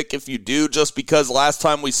terrible pick if you do, just because last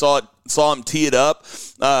time we saw him tee it up.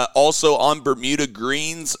 Also on Bermuda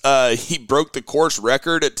greens, he broke the course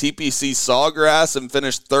record at TPC Sawgrass and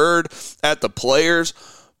finished 3rd at the Players.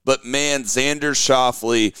 But man, Xander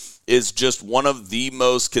Schauffele is just one of the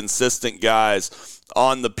most consistent guys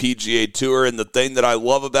on the PGA Tour. And the thing that I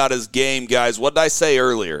love about his game, guys, what did I say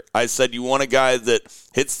earlier? I said you want a guy that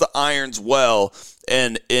hits the irons well.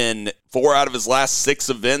 And in 4 out of his last 6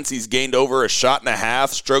 events, he's gained over a shot and a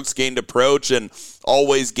half, strokes gained approach, and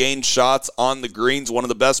always gained shots on the greens. One of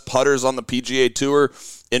the best putters on the PGA Tour.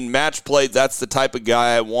 In match play, that's the type of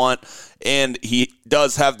guy I want. And he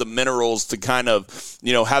does have the minerals to kind of,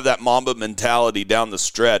 have that Mamba mentality down the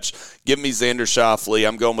stretch. Give me Xander Schauffele.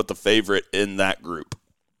 I'm going with the favorite in that group.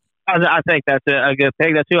 I think that's a good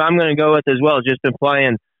pick. That's who I'm going to go with as well. Just been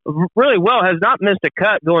playing really well. Has not missed a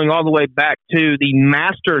cut going all the way back to the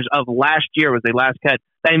Masters of last year was the last cut.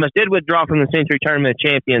 They did withdraw from the Century Tournament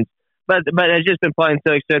of Champions, but has just been playing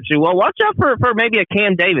so exceptionally well. Watch out for maybe a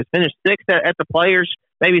Cam Davis. Finished 6th at the Players.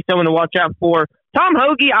 Maybe someone to watch out for. Tom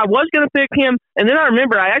Hoge, I was going to pick him, and then I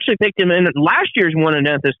remember I actually picked him in last year's one and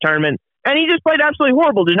done this tournament, and he just played absolutely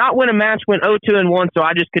horrible. Did not win a match, went 0-2-1, so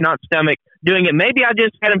I just could not stomach doing it. Maybe I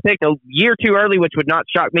just had him picked a year too early, which would not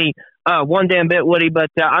shock me one damn bit, Woody,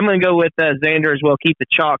 but I'm going to go with Xander as well. Keep the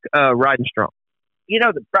chalk riding strong.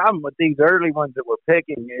 The problem with these early ones that we're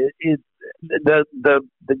picking is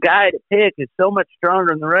the guy to pick is so much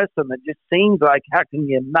stronger than the rest of them. It just seems like, how can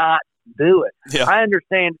you not do it? Yeah. I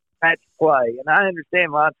understand match play, and I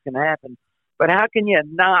understand lots can happen, but how can you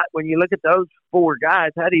not, when you look at those 4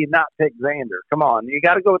 guys, how do you not pick Xander? Come on, you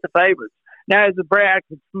got to go with the favorites. Now, as the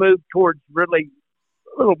brackets move towards really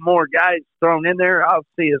a little more guys thrown in there, I'll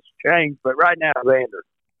see us change, but right now, Xander.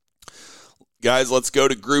 Guys, let's go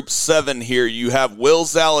to Group 7 here. You have Will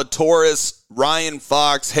Zalatoris, Ryan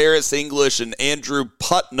Fox, Harris English, and Andrew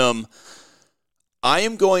Putnam. I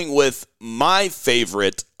am going with my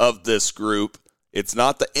favorite of this group. It's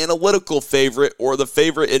not the analytical favorite or the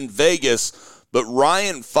favorite in Vegas, but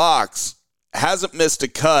Ryan Fox hasn't missed a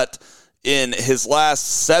cut in his last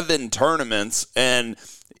 7 tournaments, and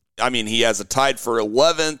I mean, he has a tied for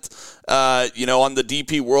 11th. On the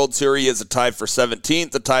DP World Tour, he has a tied for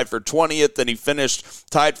 17th, a tied for 20th, and he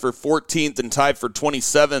finished tied for 14th and tied for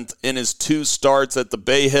 27th in his 2 starts at the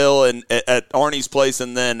Bay Hill and at Arnie's Place,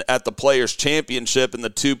 and then at the Players Championship and the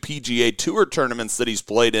 2 PGA Tour tournaments that he's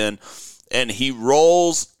played in. And he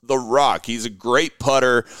rolls the rock. He's a great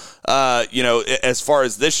putter, as far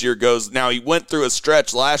as this year goes. Now, he went through a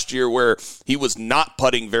stretch last year where he was not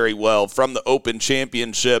putting very well, from the Open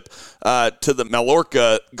Championship to the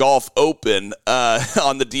Mallorca Golf Open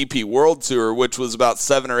on the DP World Tour, which was about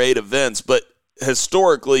 7 or 8 events. But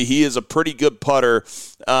historically, he is a pretty good putter,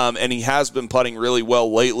 and he has been putting really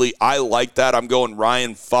well lately. I like that. I'm going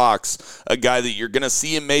Ryan Fox, a guy that you're going to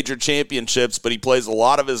see in major championships, but he plays a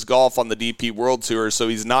lot of his golf on the DP World Tour, so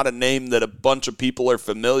he's not a name that a bunch of people are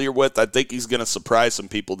familiar with. I think he's going to surprise some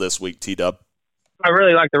people this week, T-Dub. I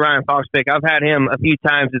really like the Ryan Fox pick. I've had him a few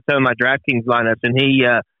times in some of my DraftKings lineups, and he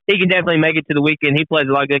can definitely make it to the weekend. He plays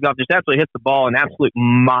a lot of good golf, just absolutely hits the ball an absolute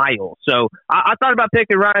mile. So I thought about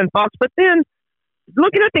picking Ryan Fox, but then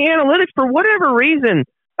looking at the analytics, for whatever reason,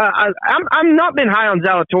 I'm not been high on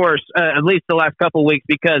Zalatoris, at least the last couple of weeks,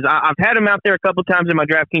 because I've had him out there a couple times in my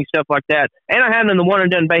DraftKings, stuff like that, and I had him in the one and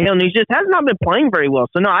done Bay Hill, and he just has not been playing very well.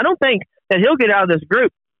 So, no, I don't think that he'll get out of this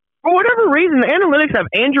group. For whatever reason, the analytics have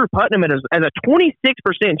Andrew Putnam as a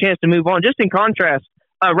 26% chance to move on. Just in contrast,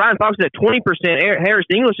 Ryan Fox is at 20%. Harris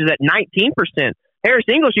English is at 19%. Harris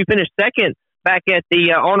English, who finished second back at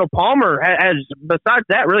the Arnold Palmer, has, besides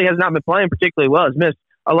that, really has not been playing particularly well. Has missed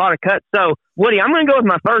a lot of cuts. So, Woody, I'm going to go with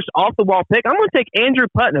my first off-the-wall pick. I'm going to take Andrew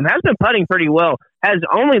Putnam. Has been putting pretty well. Has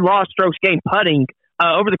only lost strokes gained putting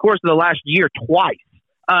over the course of the last year twice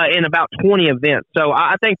in about 20 events. So,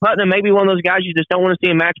 I think Putnam may be one of those guys you just don't want to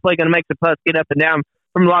see in match play, going to make the putts get up and down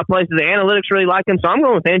from a lot of places. The analytics really like him, so I'm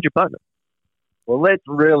going with Andrew Putnam. Well, let's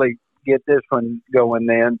really get this one going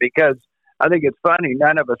then, because I think it's funny.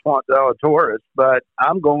 None of us want Zalatoris, but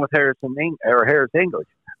I'm going with Harris English.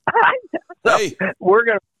 So hey. We're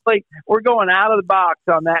going out of the box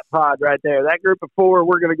on that pod right there. That group of 4,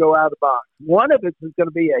 we're going to go out of the box. One of us is going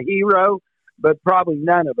to be a hero, but probably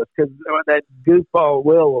none of us, because that goofball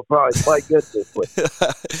will probably play good this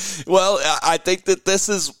week. Well, I think that this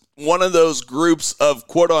is one of those groups of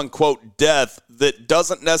quote-unquote death that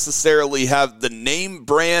doesn't necessarily have the name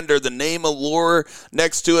brand or the name allure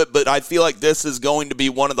next to it, but I feel like this is going to be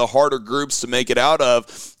one of the harder groups to make it out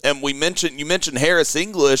of. And you mentioned Harris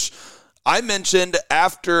English. I mentioned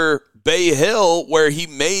after Bay Hill, where he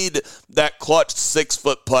made that clutch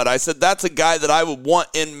 6-foot putt, I said that's a guy that I would want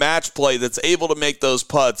in match play that's able to make those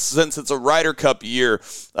putts. Since it's a Ryder Cup year,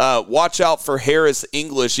 watch out for Harris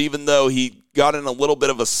English. Even though he got in a little bit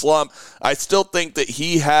of a slump, I still think that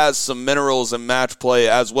he has some minerals in match play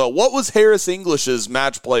as well. What was Harris English's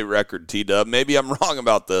match play record, T-Dub? Maybe I'm wrong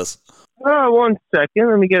about this. 1 second.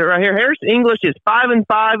 Let me get it right here. Harris English is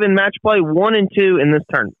 5-5 in match play, 1-2 in this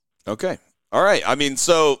tournament. Okay. All right. I mean,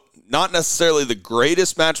 so not necessarily the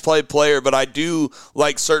greatest match play player, but I do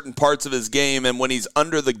like certain parts of his game. And when he's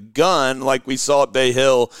under the gun, like we saw at Bay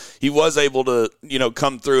Hill, he was able to,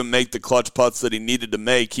 come through and make the clutch putts that he needed to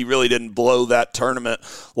make. He really didn't blow that tournament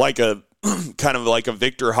like a kind of like a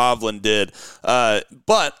Victor Hovland did.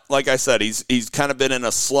 But like I said, he's kind of been in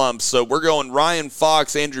a slump. So we're going Ryan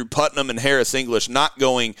Fox, Andrew Putnam, and Harris English, not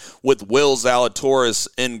going with Will Zalatoris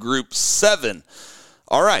in Group 7.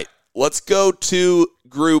 All right, let's go to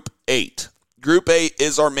Group 8. Group 8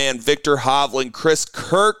 is our man Victor Hovland, Chris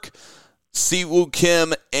Kirk, Siwoo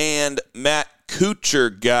Kim, and Matt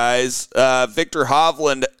Kuchar, guys. Victor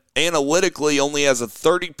Hovland analytically only has a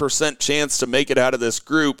 30% chance to make it out of this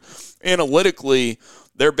group. Analytically,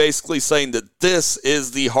 they're basically saying that this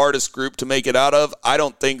is the hardest group to make it out of. I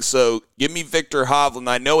don't think so. Give me Victor Hovland.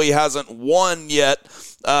 I know he hasn't won yet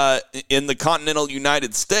in the continental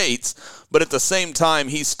United States, but at the same time,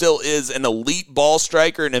 he still is an elite ball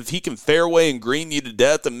striker, and if he can fairway and green you to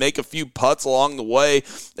death and make a few putts along the way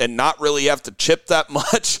and not really have to chip that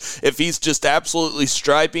much, if he's just absolutely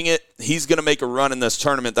striping it, he's going to make a run in this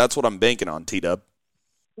tournament. That's what I'm banking on, T-Dub.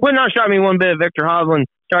 Would not shock me one bit. Victor Hovland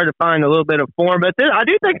started to find a little bit of form, but I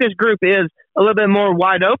do think this group is a little bit more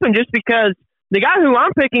wide open just because the guy who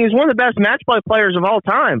I'm picking is one of the best match play players of all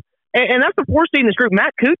time. And that's the 4th seed in this group,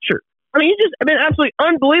 Matt Kuchar. I mean, he's just been absolutely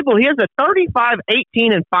unbelievable. He has a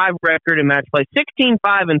 35-18-5 record in match play,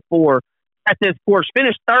 16-5-4 at this course.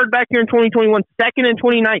 Finished third back here in 2021, second in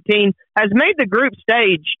 2019. Has made the group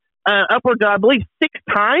stage upwards, I believe, 6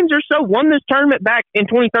 times or so. Won this tournament back in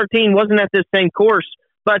 2013. Wasn't at this same course,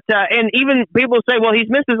 but and even people say, well, he's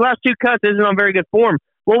missed his last 2 cuts. Isn't on very good form.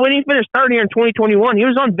 Well, when he finished third here in 2021, he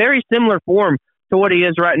was on very similar form to what he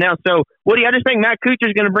is right now. So, Woody, I just think Matt Kuchar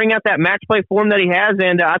is going to bring out that match play form that he has,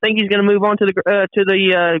 and I think he's going to move on to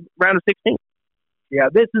the round of 16. Yeah,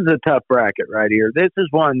 this is a tough bracket right here. This is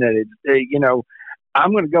one that is,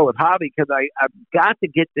 I'm going to go with Javi because I've got to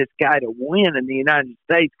get this guy to win in the United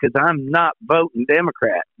States because I'm not voting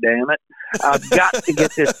Democrat, damn it. I've got to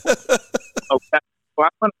get this. Okay. So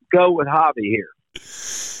I'm going to go with Javi here.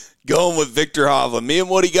 Going with Victor Hovland. Me and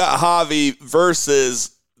Woody got Javi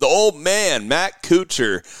versus the old man, Matt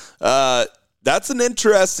Kuchar. That's an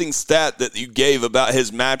interesting stat that you gave about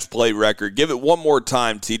his match play record. Give it one more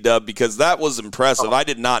time, T-Dub, because that was impressive. I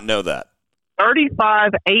did not know that.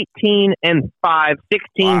 35-18-5,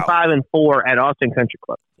 16-5-4 at Austin Country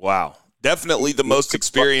Club. Wow. Definitely the most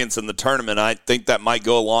experience in the tournament. I think that might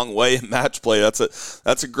go a long way in match play. That's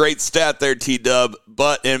a great stat there, T-Dub,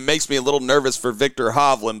 but it makes me a little nervous for Victor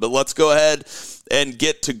Hovland. But let's go ahead and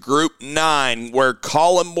get to Group 9, where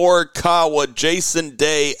Colin Morikawa, Jason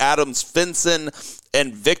Day, Adam Svensson,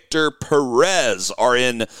 and Victor Perez are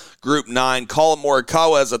in Group 9. Colin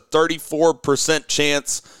Morikawa has a 34%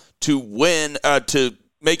 chance to win, to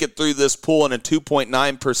make it through this pool, and a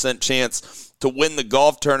 2.9% chance to win the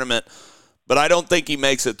golf tournament. But I don't think he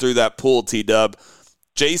makes it through that pool, T-Dub.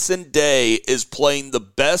 Jason Day is playing the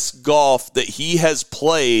best golf that he has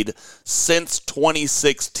played since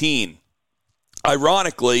 2016.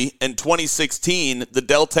 Ironically, in 2016, the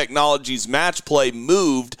Dell Technologies match play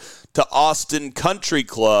moved to Austin Country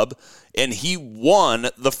Club, and he won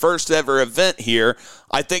the first ever event here.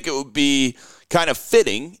 I think it would be kind of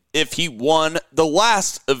fitting if he won the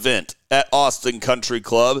last event at Austin Country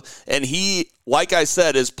Club, and he, like I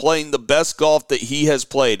said, is playing the best golf that he has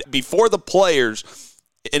played. Before the Players,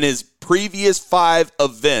 in his previous 5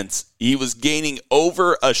 events, he was gaining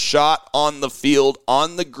over a shot on the field,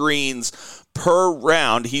 on the greens, per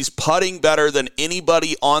round. He's putting better than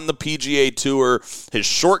anybody on the PGA Tour. His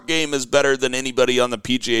short game is better than anybody on the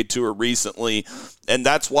PGA Tour recently, and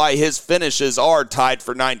that's why his finishes are tied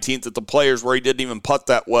for 19th at the Players, where he didn't even putt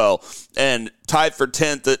that well, and tied for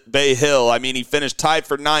 10th at Bay Hill. I mean, he finished tied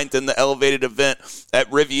for 9th in the elevated event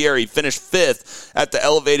at Riviera. He finished 5th at the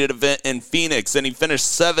elevated event in Phoenix, and he finished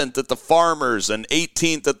 7th at the Farmers and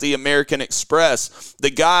 18th at the American Express. The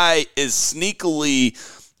guy is sneakily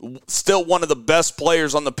still one of the best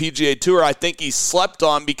players on the PGA Tour. I think he's slept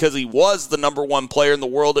on because he was the number 1 player in the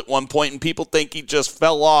world at one point, and people think he just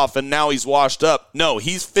fell off and now he's washed up. No,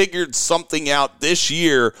 he's figured something out this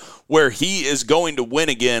year where he is going to win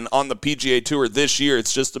again on the PGA Tour this year.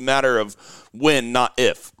 It's just a matter of when, not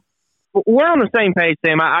if. We're on the same page,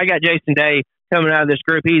 Sam. I got Jason Day coming out of this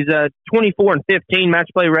group. He's 24-15 match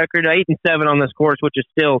play record, 8-7 on this course, which is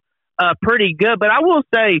still pretty good. But I will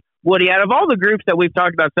say, Woody, out of all the groups that we've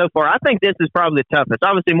talked about so far, I think this is probably the toughest.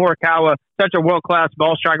 Obviously, Morikawa, such a world-class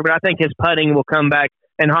ball striker, but I think his putting will come back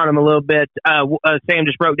and haunt him a little bit. Sam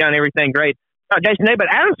just broke down everything great. Jason Day, but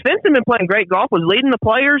Adam Svensson been playing great golf, was leading the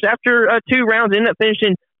Players after 2 rounds, ended up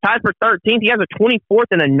finishing tied for 13th. He has a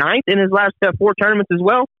 24th and a 9th in his last 4 tournaments as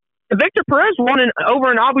well. And Victor Perez won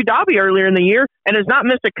over in Abu Dhabi earlier in the year and has not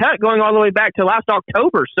missed a cut going all the way back to last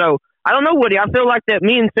October. So, I don't know, Woody. I feel like that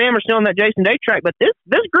me and Sam are still on that Jason Day track, but this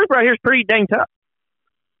group right here is pretty dang tough.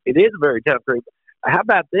 It is a very tough group. How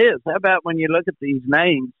about this? How about when you look at these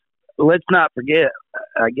names, let's not forget,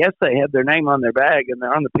 I guess they have their name on their bag and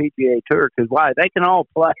they're on the PGA Tour because why? They can all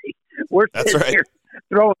play. We're sitting here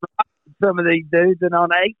throwing some of these dudes, and on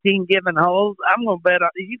 18 given holes, I'm going to bet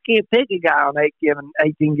you can't pick a guy on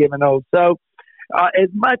 18 given holes. So, as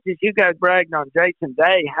much as you guys bragged on Jason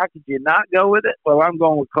Day, how could you not go with it? Well, I'm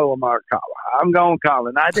going with Colin Morikawa. I'm going with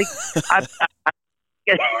Colin. I think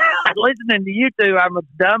listening to you two, I'm a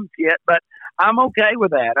dumb shit, but I'm okay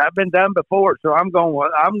with that. I've been done before, so I'm going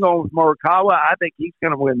with Morikawa. I think he's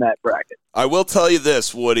going to win that bracket. I will tell you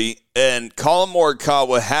this, Woody, and Colin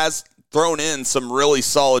Morikawa has thrown in some really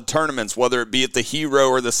solid tournaments, whether it be at the Hero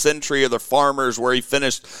or the Century or the Farmers, where he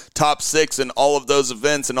finished top 6 in all of those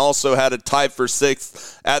events and also had a tie for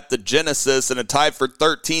 6th at the Genesis and a tie for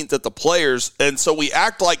 13th at the Players. And so we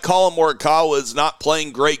act like Colin Morikawa is not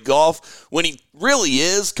playing great golf when he really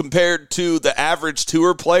is compared to the average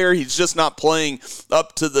tour player. He's just not playing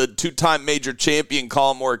up to the 2-time major champion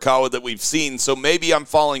Colin Morikawa that we've seen. So maybe I'm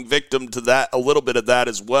falling victim to that, a little bit of that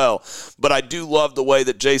as well. But I do love the way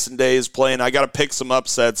that Jason Day is playing. I got to pick some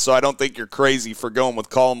upsets, so I don't think you're crazy for going with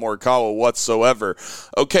Colin Morikawa whatsoever.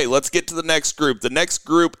 Okay, let's get to the next group. The next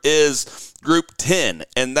group is Group 10,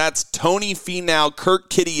 and that's Tony Finau, Kurt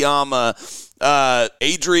Kitayama,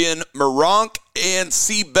 Adrian Meronk, and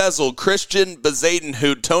C. Bezel, Christian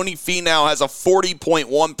Bezadenhout. Tony Finau has a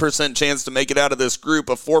 40.1% chance to make it out of this group,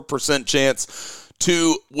 a 4% chance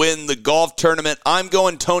to win the golf tournament. I'm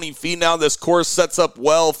going Tony Finau. This course sets up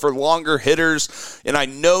well for longer hitters, and I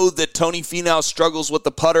know that Tony Finau struggles with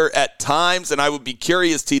the putter at times, and I would be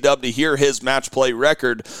curious, T-Dub, to hear his match play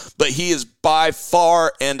record, but he is by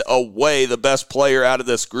far and away the best player out of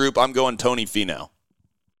this group. I'm going Tony Finau.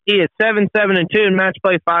 He is 7-7-2 in match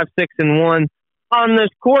play, 5-6-1 on this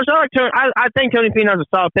course. I think Tony Finau's a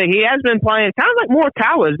solid pick. He has been playing kind of like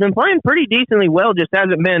Morikawa. Has been playing pretty decently well, just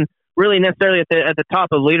hasn't been really necessarily at the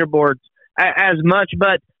top of leaderboards as much.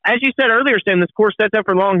 But as you said earlier, Sam, this course sets up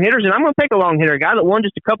for long hitters, and I'm going to pick a long hitter, a guy that won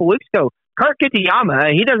just a couple weeks ago, Kurt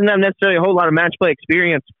Kitayama. He doesn't have necessarily a whole lot of match play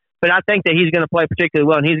experience, but I think that he's going to play particularly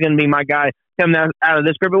well, and he's going to be my guy coming out of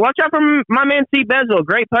this group. But watch out for my man C. Bezel,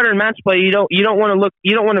 great putter in match play. You don't want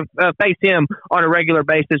to face him on a regular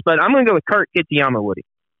basis. But I'm going to go with Kurt Kitayama, Woody.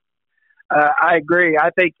 I agree.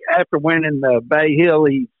 I think after winning the Bay Hill,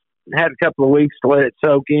 he had a couple of weeks to let it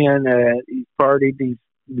soak in. He's partied. He's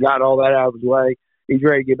got all that out of his way. He's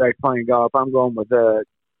ready to get back playing golf. I'm going with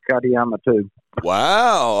Kitayama too.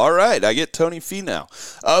 Wow. All right. I get Tony Finau.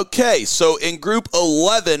 Okay. So in Group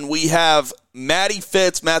 11, we have Matthew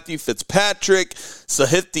Fitzpatrick,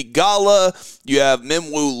 Sahith Theegala, you have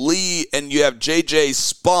Minwoo Lee, and you have JJ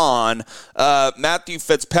Spawn. Matthew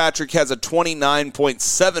Fitzpatrick has a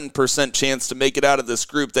 29.7% chance to make it out of this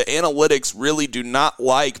group. The analytics really do not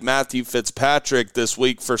like Matthew Fitzpatrick this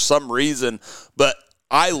week for some reason, but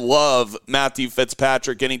I love Matthew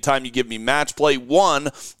Fitzpatrick anytime you give me match play. One,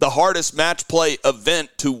 the hardest match play event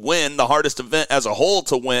to win, the hardest event as a whole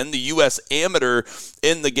to win, the U.S. Amateur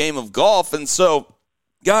in the game of golf. And so,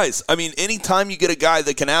 guys, I mean, anytime you get a guy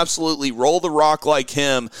that can absolutely roll the rock like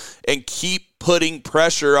him and keep putting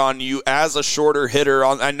pressure on you as a shorter hitter,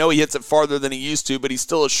 I know he hits it farther than he used to, but he's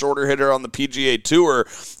still a shorter hitter on the PGA Tour,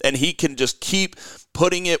 and he can just keep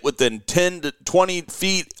putting it within 10 to 20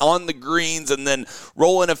 feet on the greens and then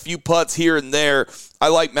rolling a few putts here and there. I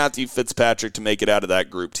like Matthew Fitzpatrick to make it out of that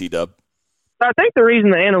group, T-Dub. I think the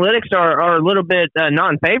reason the analytics are a little bit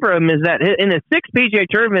not in favor of him is that in his 6 PGA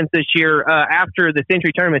tournaments this year after the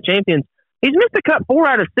Century Tournament Champions, he's missed the cut 4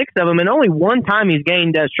 out of 6 of them, and only one time he's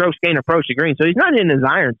gained strokes gained approach to green. So he's not hitting his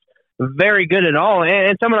irons very good at all.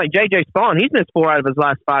 And someone like JJ Spawn, he's missed 4 out of his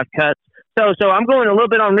last 5 cuts. So I'm going a little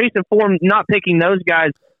bit on recent form, not picking those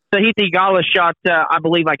guys. Sahith Theegala shot, I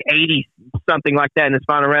believe, like 80, something like that in his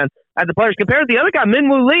final round at the Players. Compared to the other guy,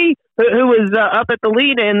 Minwoo Lee, who was up at the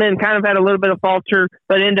lead and then kind of had a little bit of falter,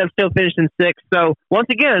 but ended up still finishing 6th. So once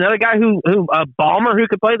again, another guy who a bomber who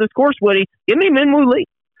could play this course, Woody. Give me Minwoo Lee.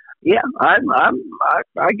 Yeah, I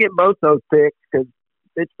get both those picks because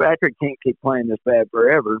Fitzpatrick can't keep playing this bad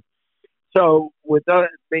forever. So with that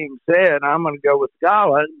being said, I'm going to go with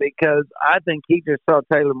Scala because I think he just saw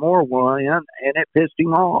Taylor Moore win, and it pissed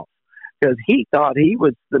him off because he thought he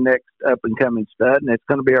was the next up-and-coming stud, and it's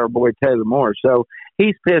going to be our boy Taylor Moore. So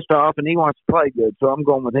he's pissed off, and he wants to play good, so I'm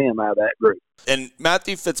going with him out of that group. And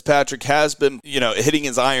Matthew Fitzpatrick has been, hitting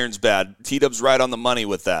his irons bad. T-Dub's right on the money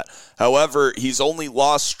with that. However, he's only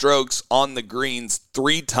lost strokes on the greens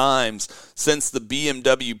 3 times since the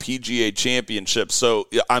BMW PGA Championship. So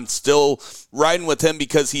I'm still riding with him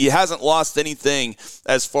because he hasn't lost anything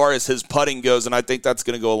as far as his putting goes, and I think that's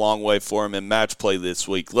going to go a long way for him in match play this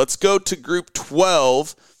week. Let's go to Group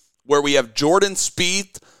 12, where we have Jordan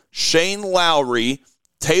Spieth, Shane Lowry,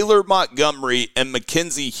 Taylor Montgomery, and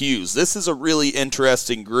Mackenzie Hughes. This is a really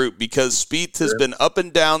interesting group because Spieth has been up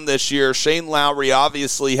and down this year. Shane Lowry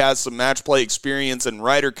obviously has some match play experience in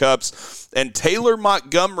Ryder Cups. And Taylor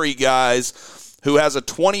Montgomery, guys, who has a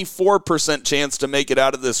 24% chance to make it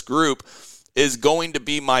out of this group, is going to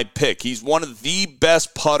be my pick. He's one of the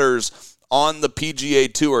best putters on the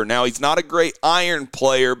PGA Tour. Now, he's not a great iron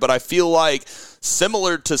player, but I feel like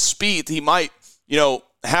similar to Spieth, he might,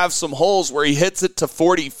 have some holes where he hits it to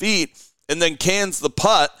 40 feet and then cans the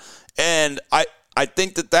putt. And I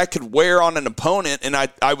think that could wear on an opponent. And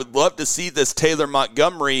I would love to see this Taylor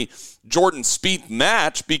Montgomery Jordan Spieth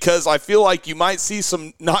match because I feel like you might see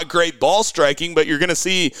some not great ball striking, but you're going to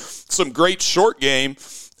see some great short game.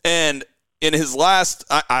 And in his last,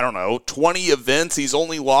 20 events, he's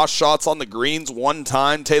only lost shots on the greens 1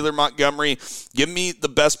 time. Taylor Montgomery, give me the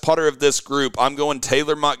best putter of this group. I'm going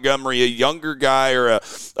Taylor Montgomery, a younger guy or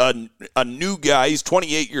a new guy. He's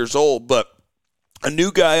 28 years old, but a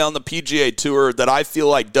new guy on the PGA Tour that I feel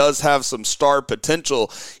like does have some star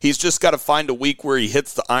potential. He's just got to find a week where he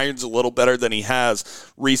hits the irons a little better than he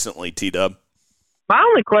has recently, T-Dub. My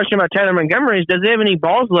only question about Taylor Montgomery is, does he have any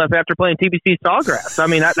balls left after playing TPC Sawgrass? I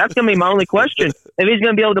mean, that's going to be my only question, if he's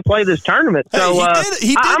going to be able to play this tournament. So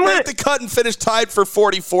he did make the cut and finish tied for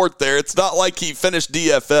 44th there. It's not like he finished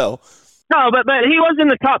DFL. No, but he was in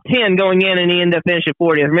the top 10 going in, and he ended up finishing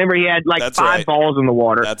 40th. Remember, he had like five balls in the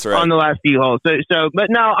water on the last few holes. But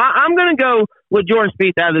no, I'm going to go with Jordan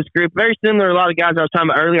Spieth out of this group. Very similar to a lot of guys I was talking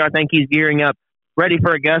about earlier. I think he's gearing up, ready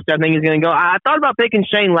for Augusta. I think he's going to go. I thought about picking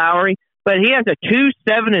Shane Lowry, but he has a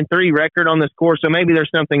 2-7-3 record on this course, so maybe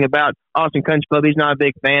there's something about Austin Country Club he's not a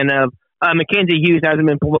big fan of. Mackenzie Hughes hasn't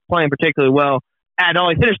been playing particularly well at all.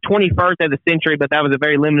 He finished 21st at the Century, but that was a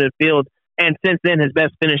very limited field. And since then, his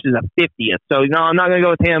best finish is a 50th. So, no, I'm not going to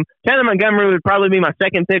go with him. Taylor Montgomery would probably be my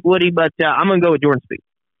second pick, Woody, but I'm going to go with Jordan Spieth.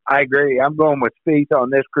 I agree. I'm going with Spieth on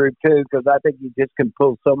this group, too, because I think he just can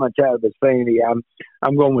pull so much out of his fanny. I'm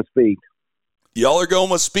going with Spieth. Y'all are going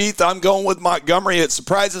with Spieth. I'm going with Montgomery. It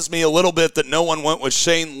surprises me a little bit that no one went with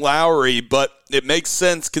Shane Lowry, but it makes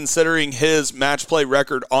sense considering his match play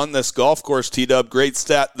record on this golf course, T-Dub. Great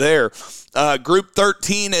stat there. Group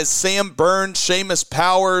 13 is Sam Burns, Seamus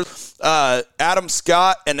Power, Adam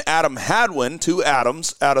Scott, and Adam Hadwin, 2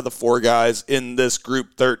 Adams out of the 4 guys in this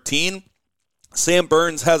Group 13. Sam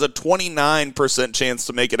Burns has a 29% chance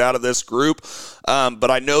to make it out of this group, but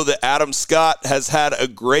I know that Adam Scott has had a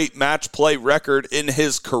great match play record in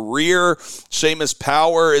his career. Seamus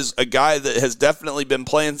Power is a guy that has definitely been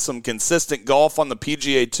playing some consistent golf on the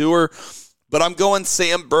PGA Tour, but I'm going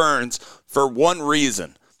Sam Burns for one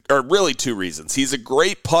reason, or really 2 reasons. He's a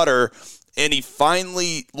great putter, and he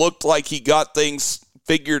finally looked like he got things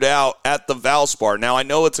figured out at the Valspar. Now, I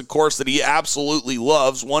know it's a course that he absolutely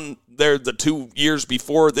loves. Won there the 2 years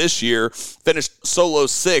before this year, finished solo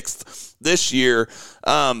 6th this year.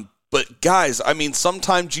 But guys, I mean,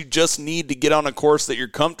 sometimes you just need to get on a course that you're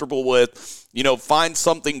comfortable with, find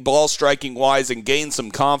something ball striking wise and gain some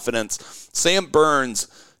confidence. Sam Burns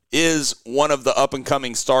is one of the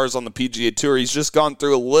up-and-coming stars on the PGA Tour. He's just gone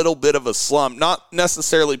through a little bit of a slump, not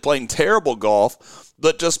necessarily playing terrible golf,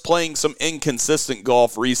 but just playing some inconsistent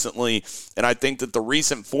golf recently. And I think that the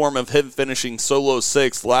recent form of him finishing solo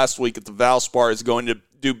 6th last week at the Valspar is going to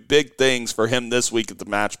do big things for him this week at the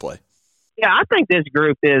match play. Yeah, I think this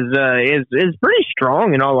group is pretty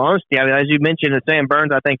strong, in all honesty. I mean, as you mentioned, Sam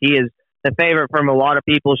Burns, I think he is the favorite from a lot of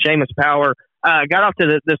people. Seamus Power got off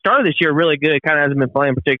to the start of this year really good. Kind of hasn't been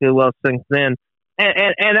playing particularly well since then.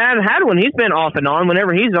 And Adam Hadwin, he's been off and on.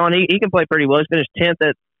 Whenever he's on, he can play pretty well. He's finished 10th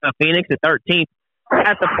at Phoenix and 13th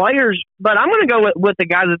at the Players. But I'm going to go with the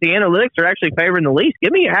guys that the analytics are actually favoring the least.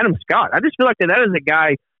 Give me Adam Scott. I just feel like that is a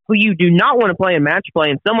guy who you do not want to play in match play,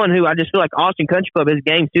 and someone who I just feel like Austin Country Club, his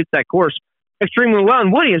game suits that course extremely well.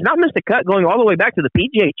 And Woody has not missed a cut going all the way back to the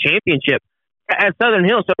PGA Championship at Southern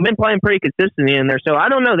Hills, so I've been playing pretty consistently in there. So I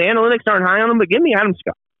don't know. The analytics aren't high on him, but give me Adam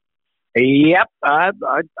Scott. Yep. I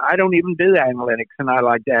don't even do analytics, and I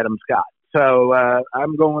like Adam Scott. So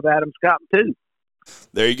I'm going with Adam Scott, too.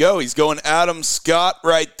 There you go. He's going Adam Scott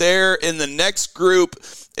right there. In the next group,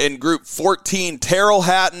 in Group 14, Terrell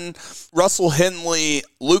Hatton, Russell Henley,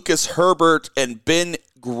 Lucas Herbert, and Ben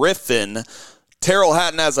Griffin. Terrell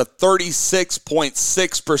Hatton has a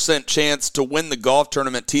 36.6% chance to win the golf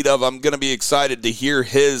tournament. T-Dub, I'm going to be excited to hear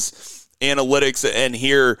his analytics and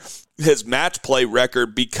hear his match play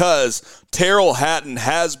record, because Terrell Hatton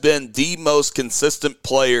has been the most consistent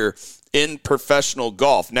player in professional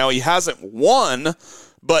golf. Now, he hasn't won,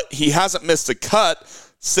 but he hasn't missed a cut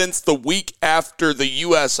since the week after the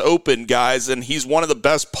U.S. Open, guys, and he's one of the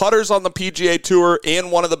best putters on the PGA Tour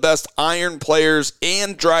and one of the best iron players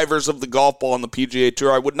and drivers of the golf ball on the PGA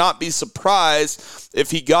Tour. I would not be surprised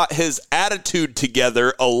if he got his attitude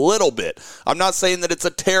together a little bit. I'm not saying that it's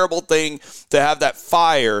a terrible thing to have that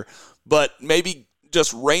fire, but maybe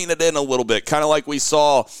just rein it in a little bit, kind of like we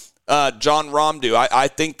saw John Rahm do. I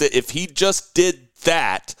think that if he just did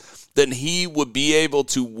that, then he would be able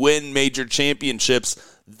to win major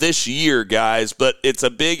championships this year, guys. But it's a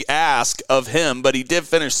big ask of him. But he did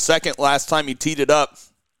finish second last time he teed it up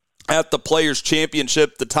at the Players'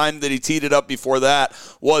 Championship. The time that he teed it up before that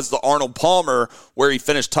was the Arnold Palmer, where he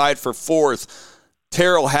finished tied for 4th.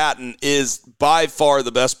 Terrell Hatton is by far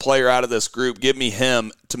the best player out of this group. Give me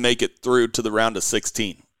him to make it through to the round of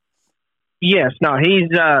 16. Yes, no, he's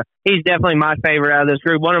definitely my favorite out of this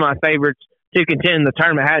group. One of my favorites to contend in the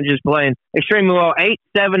tournament. Hatton just playing extremely well.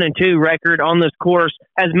 8-7-2 record on this course.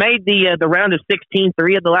 Has made the round of 16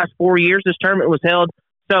 3 of the last 4 years this tournament was held.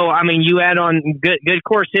 So, I mean, you add on good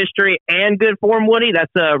course history and good form, Woody,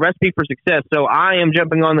 that's a recipe for success. So I am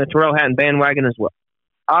jumping on the Terrell Hatton bandwagon as well.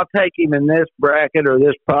 I'll take him in this bracket or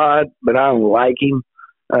this pod, but I don't like him.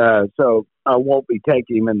 So I won't be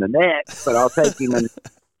taking him in the next, but I'll take him in.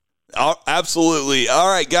 Oh, absolutely. All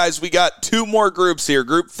right, guys, we got two more groups here.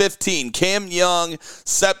 Group 15, Cam Young,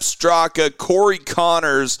 Sepp Straka, Corey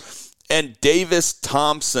Connors, and Davis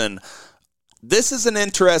Thompson. This is an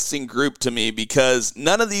interesting group to me because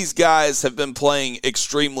none of these guys have been playing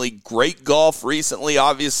extremely great golf recently.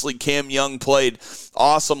 Obviously, Cam Young played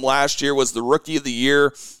awesome last year, was the Rookie of the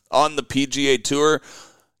Year on the PGA Tour.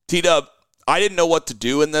 T-Dub, I didn't know what to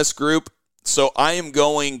do in this group, so I am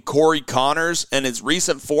going Corey Connors, and his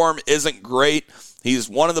recent form isn't great. He's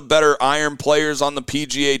one of the better iron players on the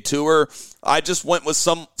PGA Tour. I just went with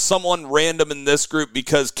someone random in this group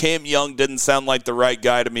because Cam Young didn't sound like the right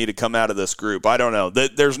guy to me to come out of this group. I don't know.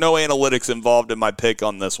 There's no analytics involved in my pick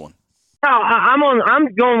on this one. No,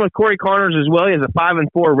 I'm going with Corey Connors as well. He has a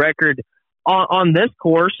 5-4 record on this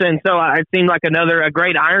course, and so it seemed like a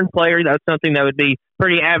great iron player. That's something that would be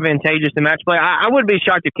pretty advantageous in match play. I would be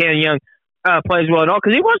shocked if Cam Young plays well at all,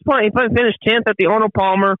 because he was playing. He finished 10th at the Arnold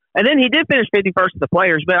Palmer, and then he did finish 51st at the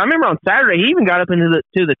Players. But I remember on Saturday he even got up into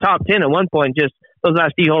the top 10 at one point. Just those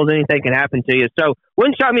last few holes, anything can happen to you. So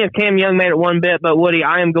wouldn't shock me if Cam Young made it one bit. But Woody,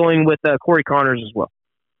 I am going with Corey Connors as well.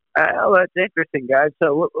 That's interesting, guys.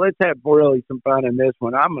 So let's have really some fun in this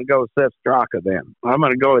one. I'm going to go with Sepp Straka then. I'm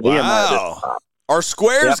going to go with him. Wow, our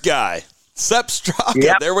squares guy, Sepp Straka.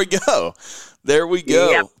 Yep. There we go.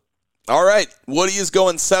 Yep. All right, Woody is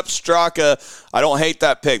going Sepp Straka. I don't hate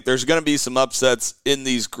that pick. There's going to be some upsets in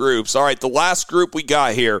these groups. All right, the last group we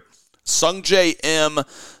got here, Sungjae M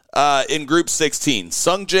in Group 16.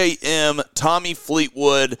 Sungjae M, Tommy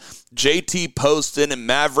Fleetwood, JT Poston, and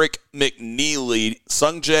Maverick McNeely.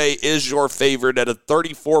 Sungjae is your favorite at a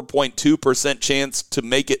 34.2% chance to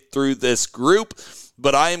make it through this group.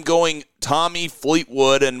 But I am going Tommy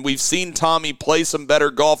Fleetwood, and we've seen Tommy play some better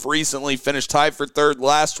golf recently, finished tied for third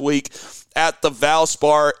last week at the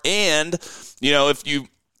Valspar. And, you know, if you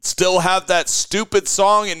still have that stupid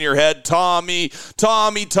song in your head, Tommy,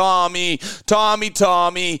 Tommy, Tommy, Tommy,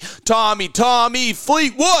 Tommy, Tommy, Tommy,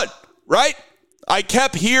 Fleetwood, right? I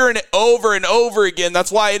kept hearing it over and over again.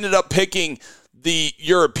 That's why I ended up picking the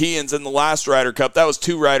Europeans in the last Ryder Cup. That was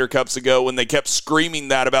 2 Ryder Cups ago when they kept screaming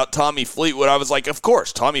that about Tommy Fleetwood. I was like, of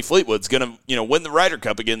course, Tommy Fleetwood's going to, win the Ryder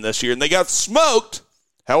Cup again this year. And they got smoked.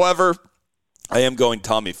 However, I am going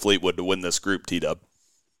Tommy Fleetwood to win this group, T-Dub.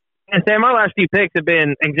 And Sam, my last few picks have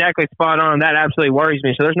been exactly spot on. That absolutely worries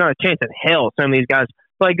me. So there's not a chance in hell some of these guys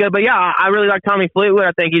play good. But yeah, I really like Tommy Fleetwood.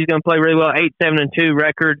 I think he's going to play really well. 8-7-2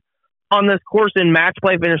 record on this course in match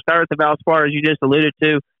play. Finished third at the Valspar, as you just alluded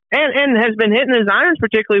to. And has been hitting his irons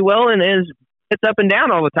particularly well, and it's up and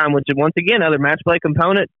down all the time, which is, once again, another match play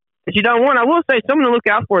component that you don't want. I will say someone to look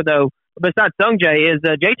out for, though, besides Sungjae, is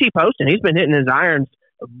JT Poston. He's been hitting his irons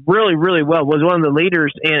really, really well. Was one of the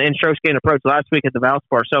leaders in stroke gain approach last week at the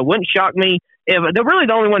Valspar. So it wouldn't shock me if the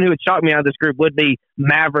only one who would shock me out of this group would be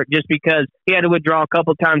Maverick, just because he had to withdraw a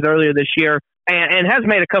couple of times earlier this year and has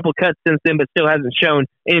made a couple cuts since then, but still hasn't shown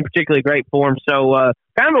any particularly great form. So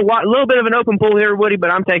kind of a little bit of an open pool here, Woody, but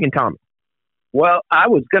I'm taking Tommy. Well, I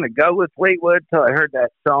was going to go with Fleetwood until I heard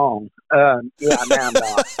that song. Now I'm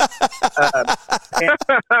not.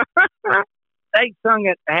 They sung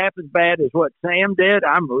it half as bad as what Sam did.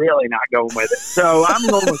 I'm really not going with it. So I'm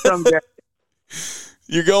going with Sungjae.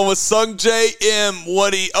 You're going with Sungjae M,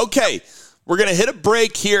 Woody. Okay, we're going to hit a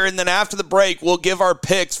break here, and then after the break, we'll give our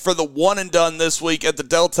picks for the one and done this week at the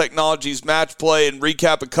Dell Technologies Match Play and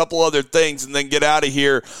recap a couple other things, and then get out of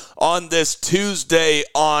here on this Tuesday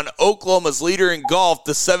on Oklahoma's Leader in Golf,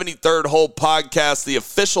 the 73rd Hole Podcast, the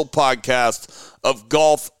official podcast of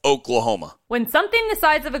Golf Oklahoma. When something the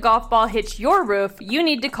size of a golf ball hits your roof, you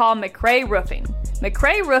need to call McRae Roofing.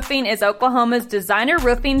 McRae Roofing is Oklahoma's designer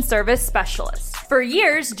roofing service specialist. For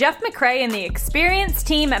years, Jeff McRae and the experienced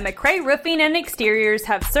team at McRae Roofing and Exteriors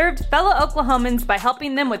have served fellow Oklahomans by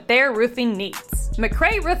helping them with their roofing needs.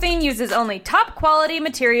 McRae Roofing uses only top quality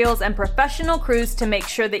materials and professional crews to make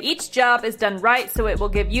sure that each job is done right, so it will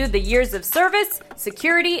give you the years of service,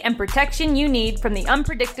 security, and protection you need from the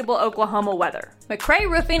unpredictable Oklahoma weather.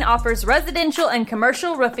 McRae Roofing offers residential and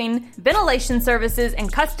commercial roofing, ventilation services,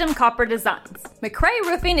 and custom copper designs. McRae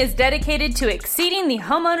Roofing is dedicated to exceeding the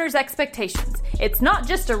homeowner's expectations. It's not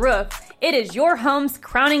just a roof, it is your home's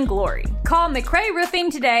crowning glory. Call McRae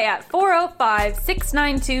Roofing today at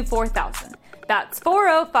 405-692-4000. That's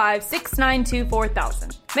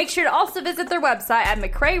 405-692-4000. Make sure to also visit their website at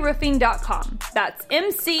mcrayroofing.com. That's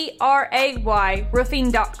MCRAY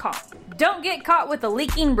roofing.com. Don't get caught with a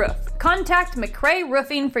leaking roof. Contact McRae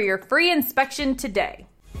Roofing for your free inspection today.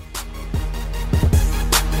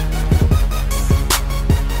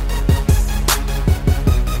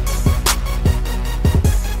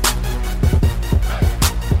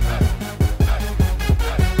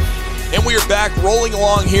 And we are back rolling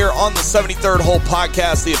along here on the 73rd Hole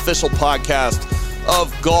Podcast, the official podcast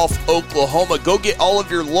of Golf Oklahoma. Go get all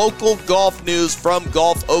of your local golf news from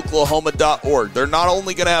golfoklahoma.org. They're not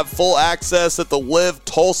only going to have full access at the Live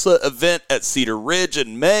Tulsa event at Cedar Ridge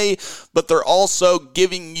in May, but they're also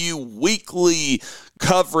giving you weekly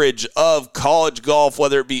coverage of college golf,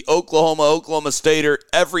 whether it be Oklahoma, Oklahoma State, or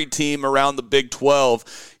every team around the Big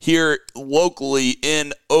 12 here locally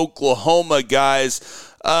in Oklahoma,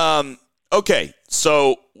 guys. Okay,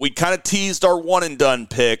 so we kind of teased our one and done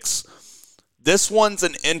picks. This one's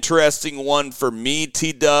an interesting one for me,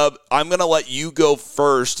 T-Dub. I'm going to let you go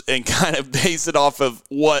first and kind of base it off of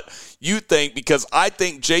what you think, because I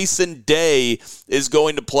think Jason Day is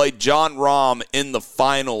going to play John Rahm in the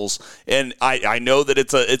finals. And I know that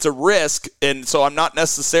it's a risk, and so I'm not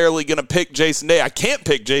necessarily going to pick Jason Day. I can't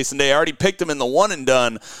pick Jason Day. I already picked him in the one and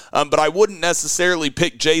done, but I wouldn't necessarily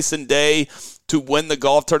pick Jason Day to win the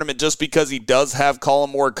golf tournament just because he does have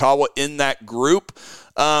Colin Morikawa in that group.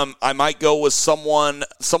 I might go with someone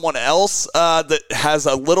else that has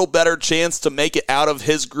a little better chance to make it out of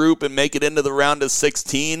his group and make it into the round of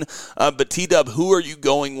 16. But T-Dub, who are you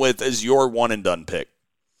going with as your one and done pick?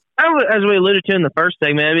 As we alluded to in the first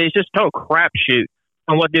segment, I mean, it's just total crapshoot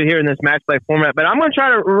on what to do here in this match play format. But I'm going to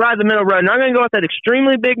try to ride the middle road, and I'm going to go with that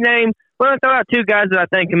extremely big name. I'm going to throw out two guys that I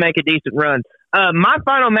think can make a decent run. My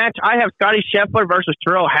final match, I have Scotty Scheffler versus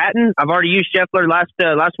Tyrrell Hatton. I've already used Scheffler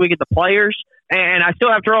last week at the Players, and I still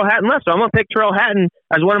have Tyrrell Hatton left, so I'm going to pick Tyrrell Hatton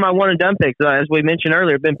as one of my one-and-done picks. As we mentioned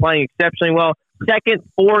earlier, been playing exceptionally well. Second,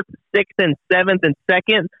 fourth, sixth, and seventh, and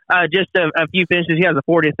second. Just a few finishes. He has a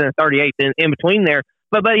 40th and a 38th in between there.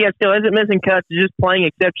 But yeah, still isn't missing cuts. Just playing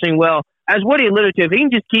exceptionally well. As Woody alluded to, if he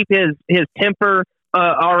can just keep his temper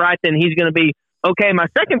all right, then he's going to be okay. My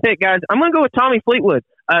second pick, guys, I'm going to go with Tommy Fleetwood.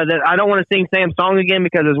 That I don't want to sing Sam's song again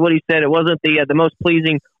because, as Woody said, it wasn't the most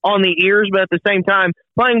pleasing on the ears, but at the same time,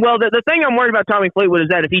 playing well. The thing I'm worried about Tommy Fleetwood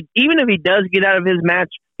is that even if he does get out of his match,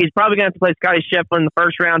 he's probably going to have to play Scotty Scheffler in the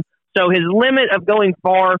first round. So his limit of going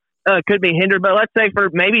far could be hindered. But let's say for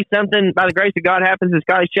maybe something by the grace of God happens and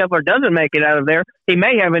Scotty Scheffler doesn't make it out of there, he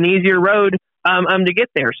may have an easier road to get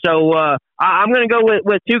there. So I'm going to go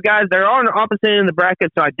with two guys. They're on the opposite end of the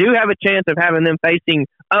bracket, so I do have a chance of having them facing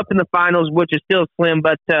up in the finals, which is still slim.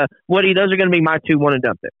 But Woody, those are going to be my two one and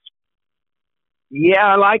done picks. Yeah,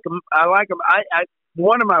 I like them. I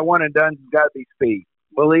one of my one and done's got to be Speed,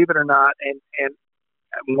 believe it or not, and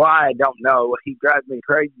why I don't know. He drives me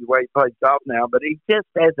crazy the way he plays golf now, but he just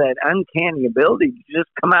has that uncanny ability to just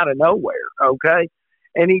come out of nowhere. Okay.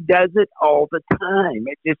 And he does it all the time.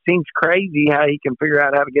 It just seems crazy how he can figure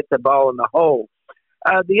out how to get the ball in the hole.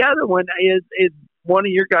 The other one is one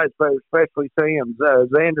of your guys' players, especially Sam's,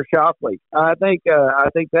 Xander Schauffele. I think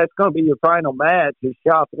that's going to be your final match is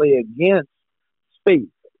Schauffele against Speed.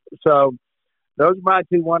 So those are my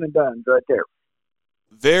two one and dones right there.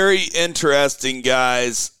 Very interesting,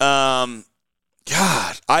 guys.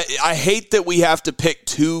 God, I hate that we have to pick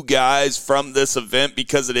two guys from this event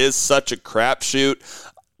because it is such a crapshoot.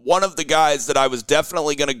 One of the guys that I was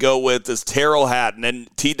definitely going to go with is Tyrrell Hatton, and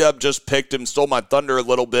T-Dub just picked him, stole my thunder a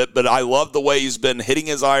little bit, but I love the way he's been hitting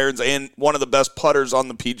his irons and one of the best putters on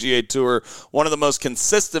the PGA Tour, one of the most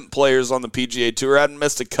consistent players on the PGA Tour. Hadn't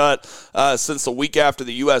missed a cut since the week after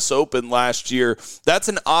the U.S. Open last year. That's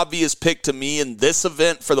an obvious pick to me in this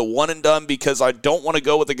event for the one and done because I don't want to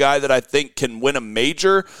go with a guy that I think can win a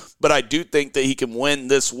major, but I do think that he can win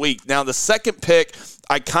this week. Now, the second pick,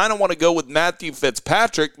 I kind of want to go with Matthew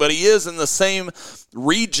Fitzpatrick, but he is in the same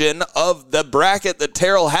region of the bracket that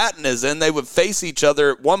Tyrrell Hatton is in. They would face each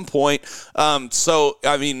other at one point. So,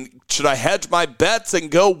 I mean, should I hedge my bets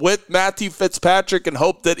and go with Matthew Fitzpatrick and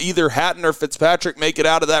hope that either Hatton or Fitzpatrick make it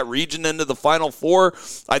out of that region into the Final Four?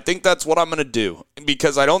 I think that's what I'm going to do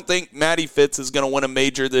because I don't think Matty Fitz is going to win a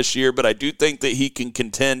major this year, but I do think that he can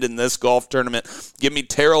contend in this golf tournament. Give me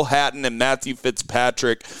Tyrrell Hatton and Matthew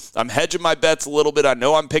Fitzpatrick. I'm hedging my bets a little bit. I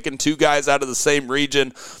know I'm picking two guys out of the same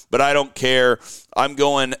region, but I don't care. I'm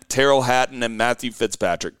going Tyrrell Hatton and Matthew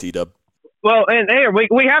Fitzpatrick, T-Dub. Well, and here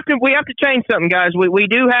we have to change something, guys. We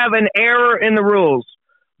do have an error in the rules.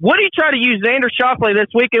 Woody tried to use Xander Schauffele this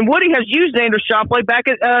week, and Woody has used Xander Schauffele back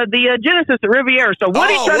at the Genesis at Riviera. So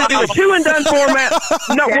Woody tried to do a two and done format.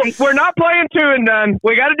 No, we're not playing two and done.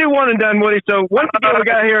 We got to do one and done, Woody. So once again, we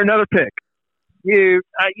got here another pick. You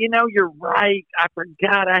know, you're right. I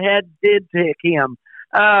forgot I did pick him.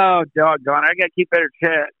 Oh, doggone. I got to keep better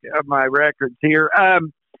check of my records here.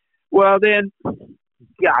 Well, then,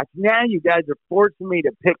 gosh, now you guys are forcing me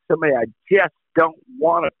to pick somebody I just don't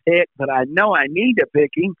want to pick, but I know I need to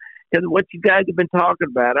pick him because of what you guys have been talking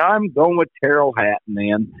about. I'm going with Terrell Hatton,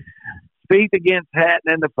 then. Spieth against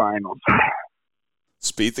Hatton in the finals.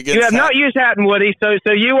 Spieth against You have Hatton. not used Hatton, Woody, so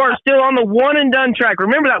you are still on the one-and-done track.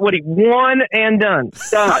 Remember that, Woody. One and done.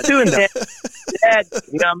 Not two and done.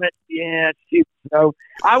 Dadgummit. Yeah, shoot. So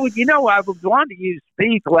I was wanting to use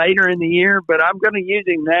Spieth later in the year, but I'm going to use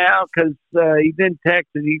him now because he's in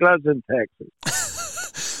Texas. He lives in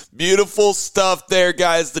Texas. Beautiful stuff there,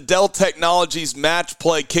 guys. The Dell Technologies match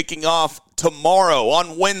play kicking off tomorrow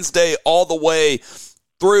on Wednesday all the way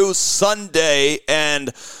through Sunday.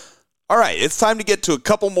 And all right, it's time to get to a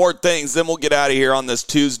couple more things, then we'll get out of here on this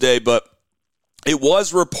Tuesday. But it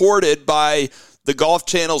was reported by the Golf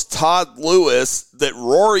Channel's Todd Lewis that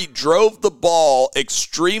Rory drove the ball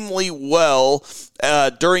extremely well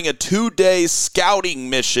during a 2-day scouting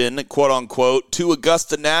mission, quote unquote, to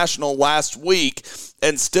Augusta National last week,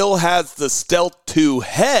 and still has the Stealth 2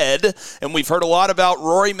 head. And we've heard a lot about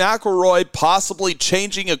Rory McIlroy possibly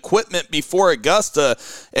changing equipment before Augusta.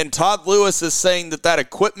 And Todd Lewis is saying that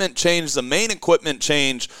equipment change, the main equipment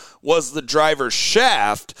change, was the driver's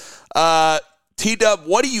shaft. T-Dub,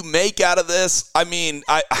 what do you make out of this? I mean,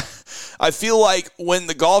 I feel like when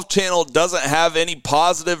the Golf Channel doesn't have any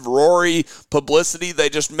positive Rory publicity, they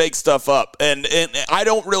just make stuff up. And I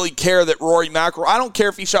don't really care that Rory McIlroy, I don't care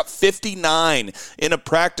if he shot 59 in a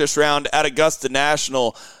practice round at Augusta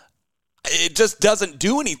National. It just doesn't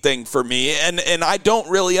do anything for me. And I don't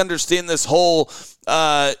really understand this whole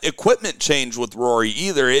equipment change with Rory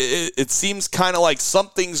either. It seems kind of like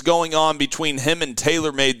something's going on between him and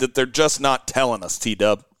TaylorMade that they're just not telling us,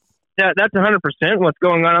 T-Dub. Yeah, that's 100% what's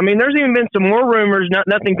going on. I mean, there's even been some more rumors,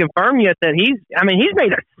 nothing confirmed yet, that he's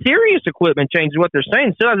made a serious equipment change is what they're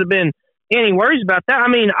saying. Still hasn't been any worries about that. I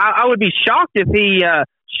mean, I would be shocked if he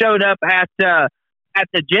showed up at the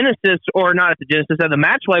Genesis, or not at the Genesis, at the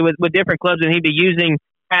match play with different clubs than he'd be using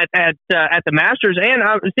at the Masters. And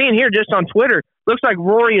I'm seeing here just on Twitter, looks like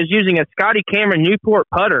Rory is using a Scotty Cameron Newport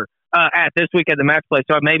putter at this week at the match play.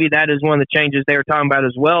 So maybe that is one of the changes they were talking about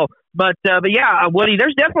as well. But yeah, Woody,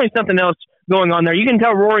 there's definitely something else going on there. You can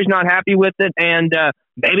tell Rory's not happy with it, and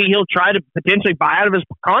maybe he'll try to potentially buy out of his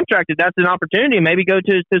contract if that's an opportunity, and maybe go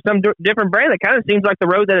to some different brand. That kind of seems like the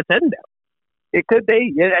road that it's heading down. It could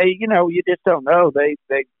be. You just don't know. They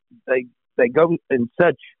go in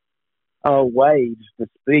such waves, to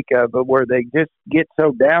speak of, but where they just get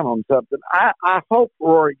so down on something. I hope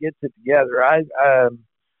Rory gets it together.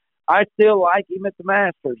 I still like him at the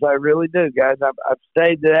Masters. I really do, guys. I've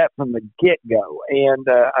stayed to that from the get-go, and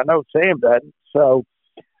I know Sam doesn't, so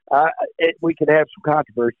we could have some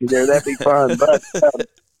controversy there. That'd be fun. But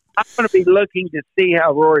I'm going to be looking to see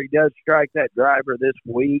how Rory does strike that driver this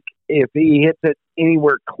week. If he hits it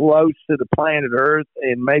anywhere close to the planet Earth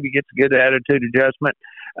and maybe gets a good attitude adjustment,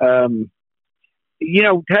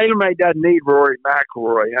 TaylorMade doesn't need Rory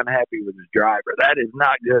McIlroy unhappy with his driver. That is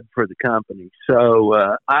not good for the company. So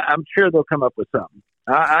I'm sure they'll come up with something.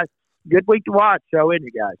 Good week to watch, so isn't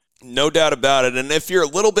it, guys? No doubt about it. And if you're a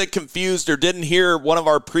little bit confused or didn't hear one of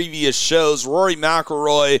our previous shows, Rory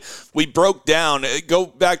McIlroy, we broke down, go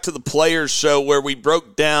back to the Players show where we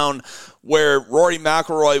broke down where Rory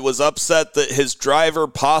McIlroy was upset that his driver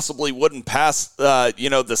possibly wouldn't pass, the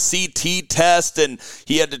CT test, and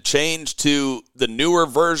he had to change to the newer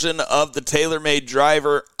version of the TaylorMade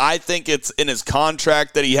driver. I think it's in his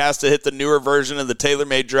contract that he has to hit the newer version of the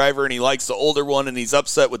TaylorMade driver, and he likes the older one, and he's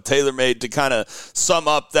upset with TaylorMade to kind of sum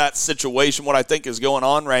up that situation, what I think is going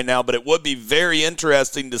on right now. But it would be very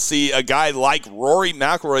interesting to see a guy like Rory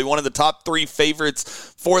McIlroy, one of the top 3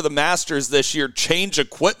 favorites for the Masters this year, change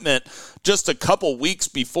equipment just a couple weeks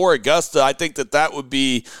before Augusta. I think that would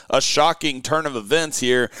be a shocking turn of events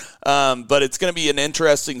here, but it's going to be an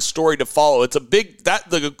interesting story to follow. It's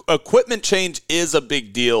the equipment change is a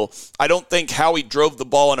big deal. I don't think how he drove the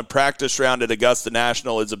ball in a practice round at Augusta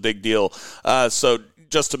National is a big deal. So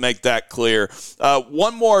just to make that clear.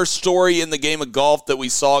 One more story in the game of golf that we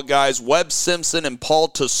saw, guys. Webb Simpson and Paul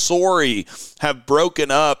Tesori have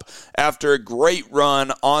broken up after a great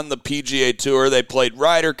run on the PGA Tour. They played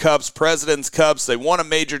Ryder Cups, President's Cups. They won a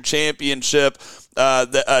major championship, a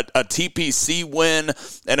TPC win,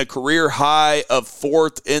 and a career high of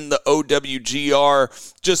 4th in the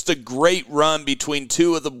OWGR. Just a great run between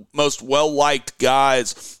two of the most well-liked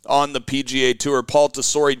guys on the PGA Tour. Paul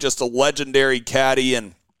Tesori, just a legendary caddy,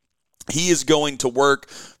 and he is going to work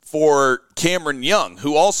for Cameron Young,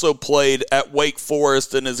 who also played at Wake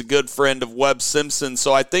Forest and is a good friend of Webb Simpson.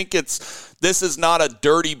 So I think it's this is not a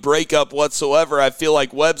dirty breakup whatsoever. I feel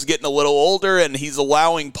like Webb's getting a little older, and he's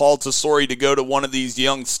allowing Paul Tesori to go to one of these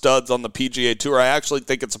young studs on the PGA Tour. I actually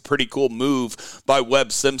think it's a pretty cool move by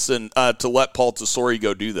Webb Simpson to let Paul Tesori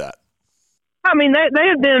go do that. I mean, they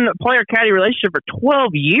have been a player-caddy relationship for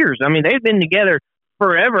 12 years. I mean, they've been together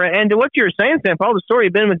forever. And to what you were saying, Sam, Paul Tesori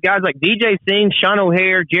has been with guys like DJ Singh, Sean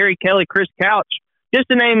O'Hare, Jerry Kelly, Chris Couch, just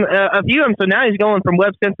to name a few of them. So now he's going from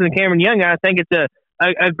Webb Simpson to Cameron Young. I think it's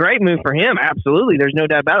a great move for him. Absolutely. There's no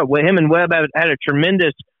doubt about it. Him and Webb had a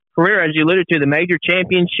tremendous career, as you alluded to, the major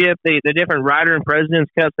championship, the different Ryder and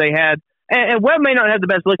President's Cups they had. And Webb may not have the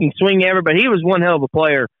best-looking swing ever, but he was one hell of a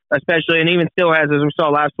player, especially, and even still has, as we saw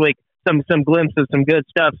last week, some glimpses, some good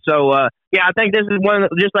stuff. So, yeah, I think this is one,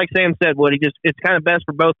 just like Sam said, Woody, it's kind of best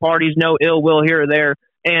for both parties, no ill will here or there.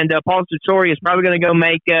 And Paul Tesori is probably going to go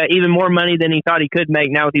make even more money than he thought he could make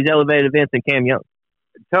now with these elevated events in Cam Young.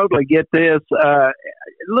 Totally get this. A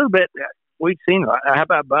little bit, we've seen, how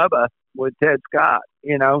about Bubba with Ted Scott,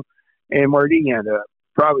 and where he ended up?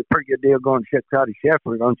 Probably a pretty good deal going to Scotty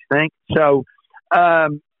Scheffler, don't you think? So, I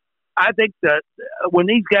think that when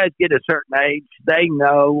these guys get a certain age, they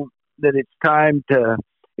know that it's time to,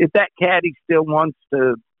 if that caddy still wants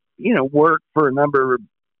to, work for a number of,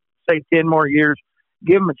 say, 10 more years,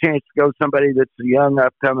 give them a chance to go somebody that's a young,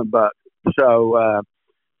 upcoming buck. So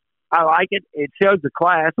I like it. It shows the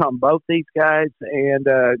class on both these guys, and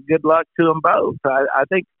good luck to them both. I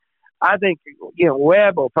think,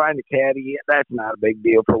 Webb will find a caddy. That's not a big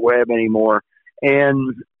deal for Webb anymore.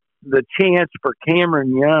 And the chance for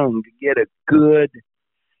Cameron Young to get a good,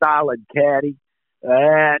 solid caddy,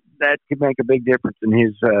 that could make a big difference in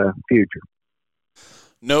his future.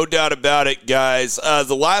 No doubt about it, guys.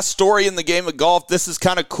 The last story in the game of golf, this is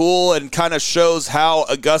kind of cool and kind of shows how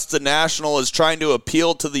Augusta National is trying to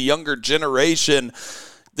appeal to the younger generation.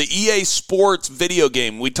 The EA Sports video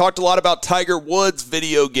game. We talked a lot about Tiger Woods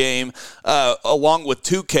video game along with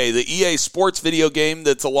 2K. The EA Sports video game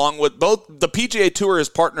that's along with both. The PGA Tour is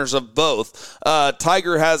partners of both.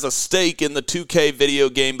 Tiger has a stake in the 2K video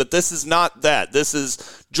game, but this is not that. This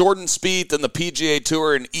is Jordan Spieth and the PGA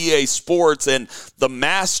Tour and EA Sports and the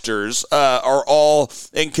Masters are all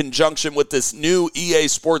in conjunction with this new EA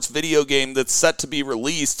Sports video game that's set to be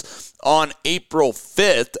released on April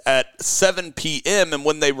 5th at 7 p.m. And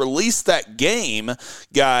when they release that game,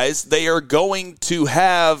 guys, they are going to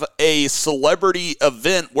have a celebrity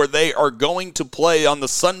event where they are going to play on the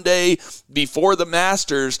Sunday before the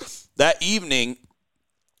Masters that evening.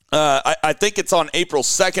 I think it's on April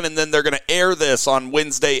 2nd, and then they're going to air this on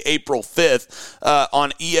Wednesday, April 5th on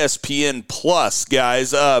ESPN Plus,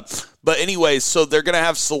 guys. But anyways, so they're going to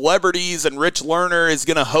have celebrities, and Rich Lerner is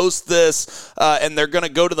going to host this, and they're going to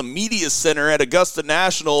go to the media center at Augusta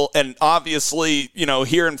National. And obviously,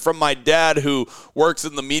 hearing from my dad who works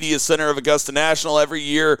in the media center of Augusta National every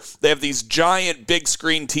year, they have these giant big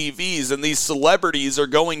screen TVs, and these celebrities are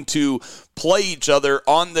going to play each other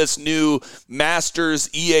on this new Masters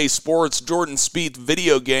EA Sports Jordan Spieth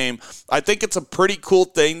video game. I think it's a pretty cool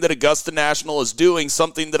thing that Augusta National is doing,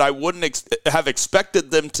 something that I wouldn't have expected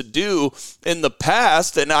them to do in the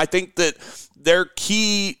past, and I think that their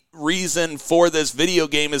key reason for this video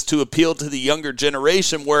game is to appeal to the younger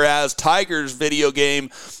generation, whereas Tiger's video game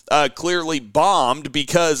clearly bombed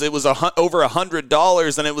because it was over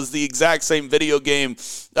 $100, and it was the exact same video game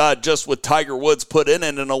just with Tiger Woods put in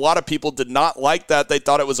it, and a lot of people did not like that. They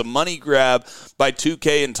thought it was a money grab by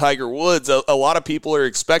 2K and Tiger Woods. A lot of people are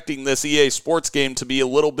expecting this EA Sports game to be a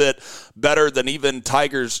little bit better than even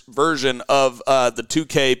Tiger's version of the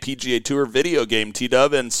 2K PGA Tour video game,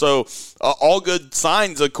 T-Dub, and so all good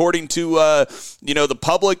signs according to the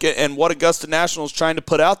public and what Augusta National is trying to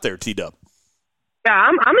put out there, T-Dub. Yeah,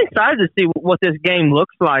 I'm excited to see what this game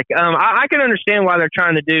looks like. I can understand why they're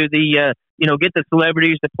trying to do the get the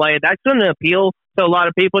celebrities to play it. That's going to appeal to a lot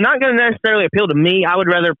of people. Not going to necessarily appeal to me. I would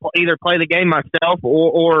rather either play the game myself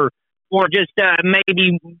or just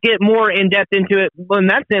maybe get more in depth into it in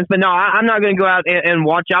that sense. But no, I'm not going to go out and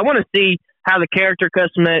watch it. I want to see how the character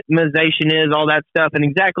customization is, all that stuff, and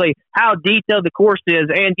exactly how detailed the course is.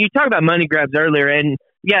 And you talked about money grabs earlier, and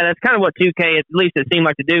yeah, that's kind of what 2K, at least it seemed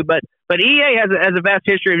like to do. But EA has a vast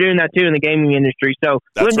history of doing that too in the gaming industry. So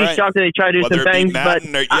wouldn't be shocked that they try to do some things. But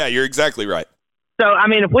yeah, you're exactly right. So I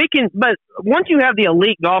mean, if we can, but once you have the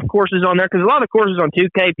elite golf courses on there, because a lot of the courses on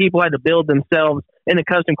 2K, people had to build themselves in the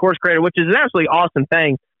custom course creator, which is an absolutely awesome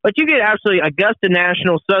thing. But you get absolutely Augusta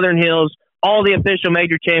National, Southern Hills, all the official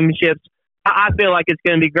major championships. I feel like it's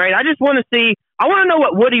going to be great. I just want to see. I want to know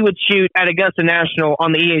what Woody would shoot at Augusta National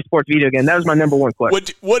on the EA Sports video game. That was my number one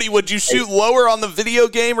question. Would you shoot lower on the video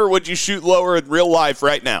game, or would you shoot lower in real life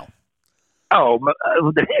right now? Oh,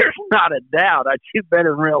 there's not a doubt. I shoot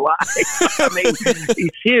better in real life. I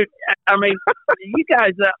mean, you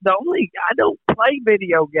guys, I don't play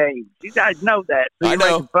video games. You guys know that. So you're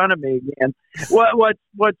making fun of me again.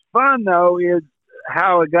 What's fun, though, is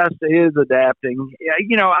how Augusta is adapting.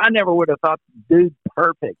 You know, I never would have thought Dude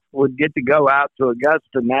Perfect would get to go out to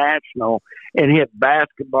Augusta National and hit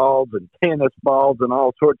basketballs and tennis balls and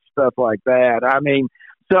all sorts of stuff like that. I mean,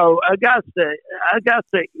 so Augusta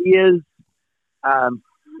is,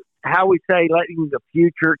 how we say, letting the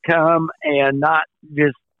future come and not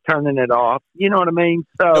just turning it off. You know what I mean?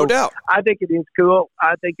 So no doubt. I think it is cool.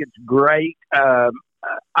 I think it's great. I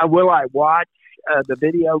watch the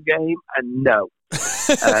video game? No.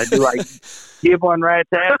 Do I give one rat's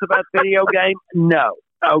ass about the video game? No.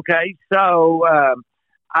 Okay, so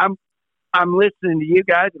I'm listening to you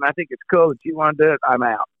guys, and I think it's cool that you want to do it. I'm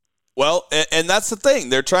out. Well, and that's the thing.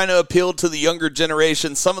 They're trying to appeal to the younger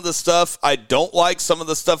generation. Some of the stuff I don't like, some of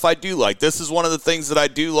the stuff I do like. This is one of the things that I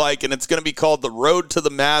do like, and it's going to be called the Road to the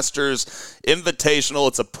Masters Invitational.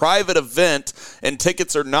 It's a private event, and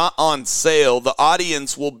tickets are not on sale. The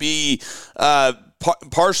audience will be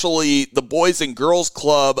partially the Boys and Girls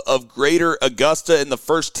Club of Greater Augusta and the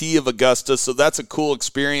First Tee of Augusta, so that's a cool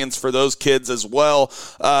experience for those kids as well.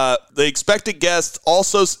 The expected guests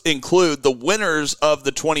also include the winners of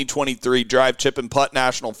the 2023 Drive, Chip, and Putt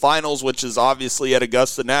National Finals, which is obviously at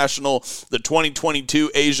Augusta National, the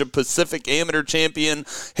 2022 Asia Pacific Amateur Champion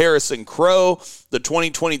Harrison Crow, the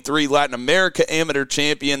 2023 Latin America Amateur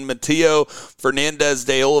Champion Mateo Fernandez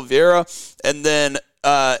de Oliveira, and then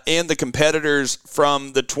and the competitors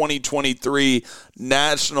from the 2023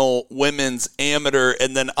 National Women's Amateur.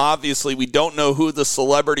 And then obviously we don't know who the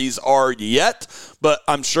celebrities are yet, but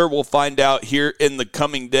I'm sure we'll find out here in the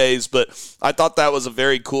coming days. But I thought that was a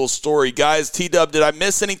very cool story. Guys, T-Dub, did I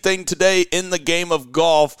miss anything today in the game of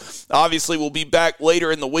golf? Obviously we'll be back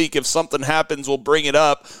later in the week. If something happens, we'll bring it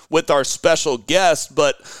up with our special guest,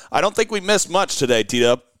 but I don't think we missed much today,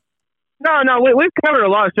 T-Dub. No, we've covered a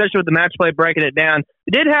lot, especially with the match play, breaking it down.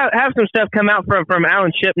 We did have some stuff come out from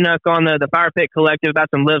Alan Shipnuck on the Fire Pit Collective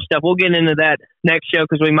about some live stuff. We'll get into that next show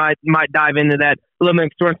because we might dive into that a little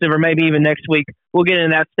bit extensive, or maybe even next week. We'll get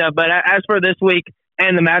into that stuff. But as for this week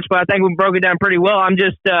and the match play, I think we broke it down pretty well. I'm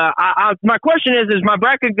just my question is my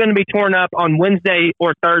bracket going to be torn up on Wednesday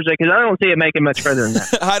or Thursday? Because I don't see it making much further than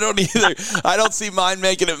that. I don't either. I don't see mine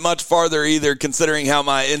making it much farther either, considering how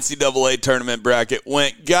my NCAA tournament bracket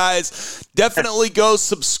went. Guys, definitely go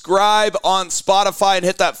subscribe on Spotify and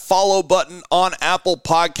hit that follow button on Apple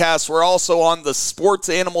Podcasts. We're also on the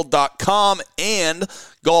sportsanimal.com and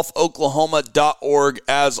golfoklahoma.org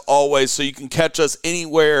as always, so you can catch us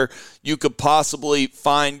anywhere you could possibly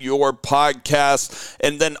find your podcast.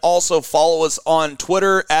 And then also follow us on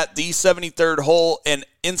Twitter at the 73rd Hole and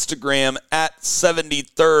Instagram at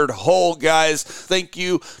 73rd Hole. Guys, thank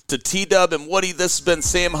you to T-Dub and Woody. This has been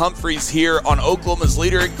Sam Humphreys here on Oklahoma's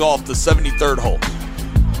Leader in Golf, the 73rd Hole.